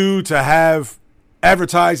look to have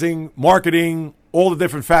advertising, marketing, all the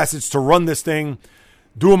different facets to run this thing.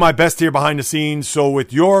 Doing my best here behind the scenes. So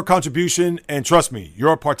with your contribution, and trust me,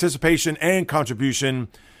 your participation and contribution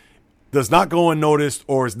does not go unnoticed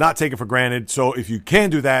or is not taken for granted. So if you can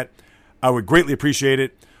do that, I would greatly appreciate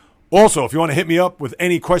it. Also, if you want to hit me up with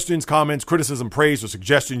any questions, comments, criticism, praise, or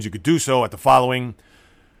suggestions, you could do so at the following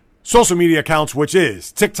social media accounts, which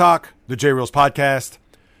is TikTok, The J Reels Podcast,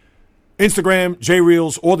 Instagram, J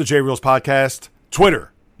Reels or The J Reels Podcast,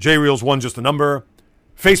 Twitter, J Reels1 just a number,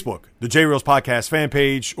 Facebook, The J Reels Podcast fan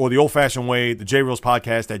page, or the old-fashioned way, The J Reels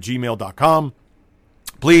Podcast at gmail.com.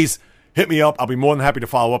 Please hit me up. I'll be more than happy to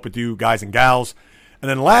follow up with you guys and gals. And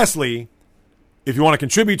then lastly, if you want to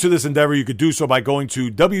contribute to this endeavor, you could do so by going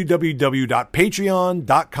to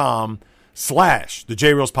www.patreon.com/The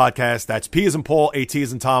J Reels Podcast. That's P as in Paul, A T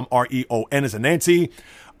as in Tom, REON as in Nancy.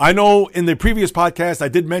 I know in the previous podcast I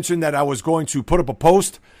did mention that I was going to put up a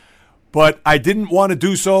post, but I didn't want to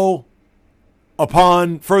do so.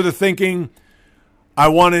 Upon further thinking, I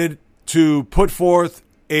wanted to put forth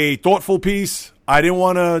a thoughtful piece. I didn't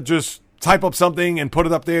want to just type up something and put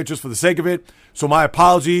it up there just for the sake of it. So my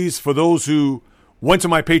apologies for those who went to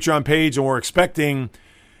my Patreon page and were expecting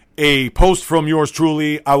a post from yours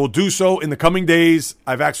truly, I will do so in the coming days.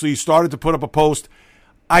 I've actually started to put up a post.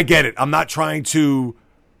 I get it. I'm not trying to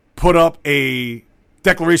put up a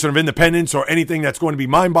Declaration of Independence or anything that's going to be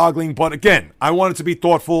mind-boggling. But again, I want it to be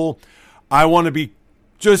thoughtful. I want to be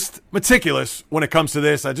just meticulous when it comes to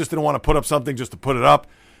this. I just didn't want to put up something just to put it up.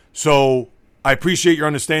 So I appreciate your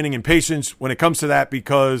understanding and patience when it comes to that,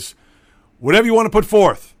 because whatever you want to put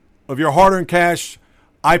forth of your hard-earned cash,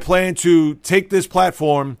 I plan to take this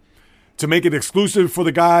platform to make it exclusive for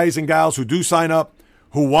the guys and gals who do sign up,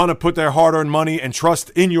 who want to put their hard-earned money and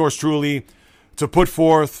trust in yours truly to put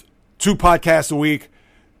forth 2 podcasts a week,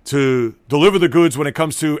 to deliver the goods when it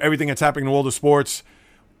comes to everything that's happening in the world of sports,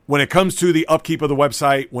 when it comes to the upkeep of the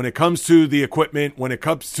website, when it comes to the equipment, when it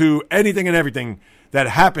comes to anything and everything that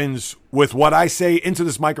happens with what I say into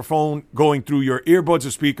this microphone going through your earbuds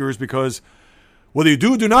or speakers, because whether you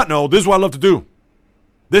do or do not know, this is what I love to do.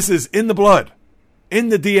 This is in the blood, in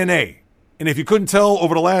the DNA. And if you couldn't tell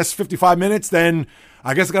over the last 55 minutes, then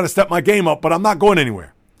I guess I got to step my game up, but I'm not going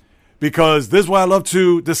anywhere, because this is what I love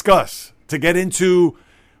to discuss, to get into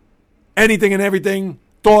anything and everything,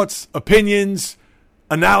 thoughts, opinions,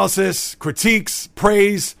 analysis, critiques,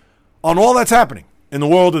 praise on all that's happening in the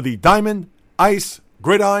world of the diamond, ice,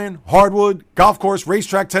 gridiron, hardwood, golf course,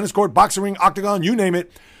 racetrack, tennis court, boxing ring, octagon, you name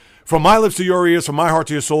it. From my lips to your ears, from my heart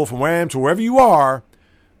to your soul, from where I am to wherever you are,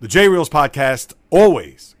 the J Reels podcast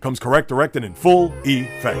always comes correct, direct, and in full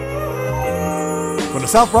effect. From the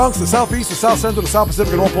South Bronx, the Southeast, the South Central, the South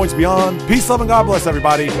Pacific, and all points beyond, peace, love, and God bless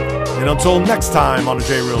everybody. And until next time on the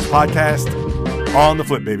J Reels podcast, on the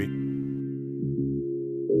flip, baby.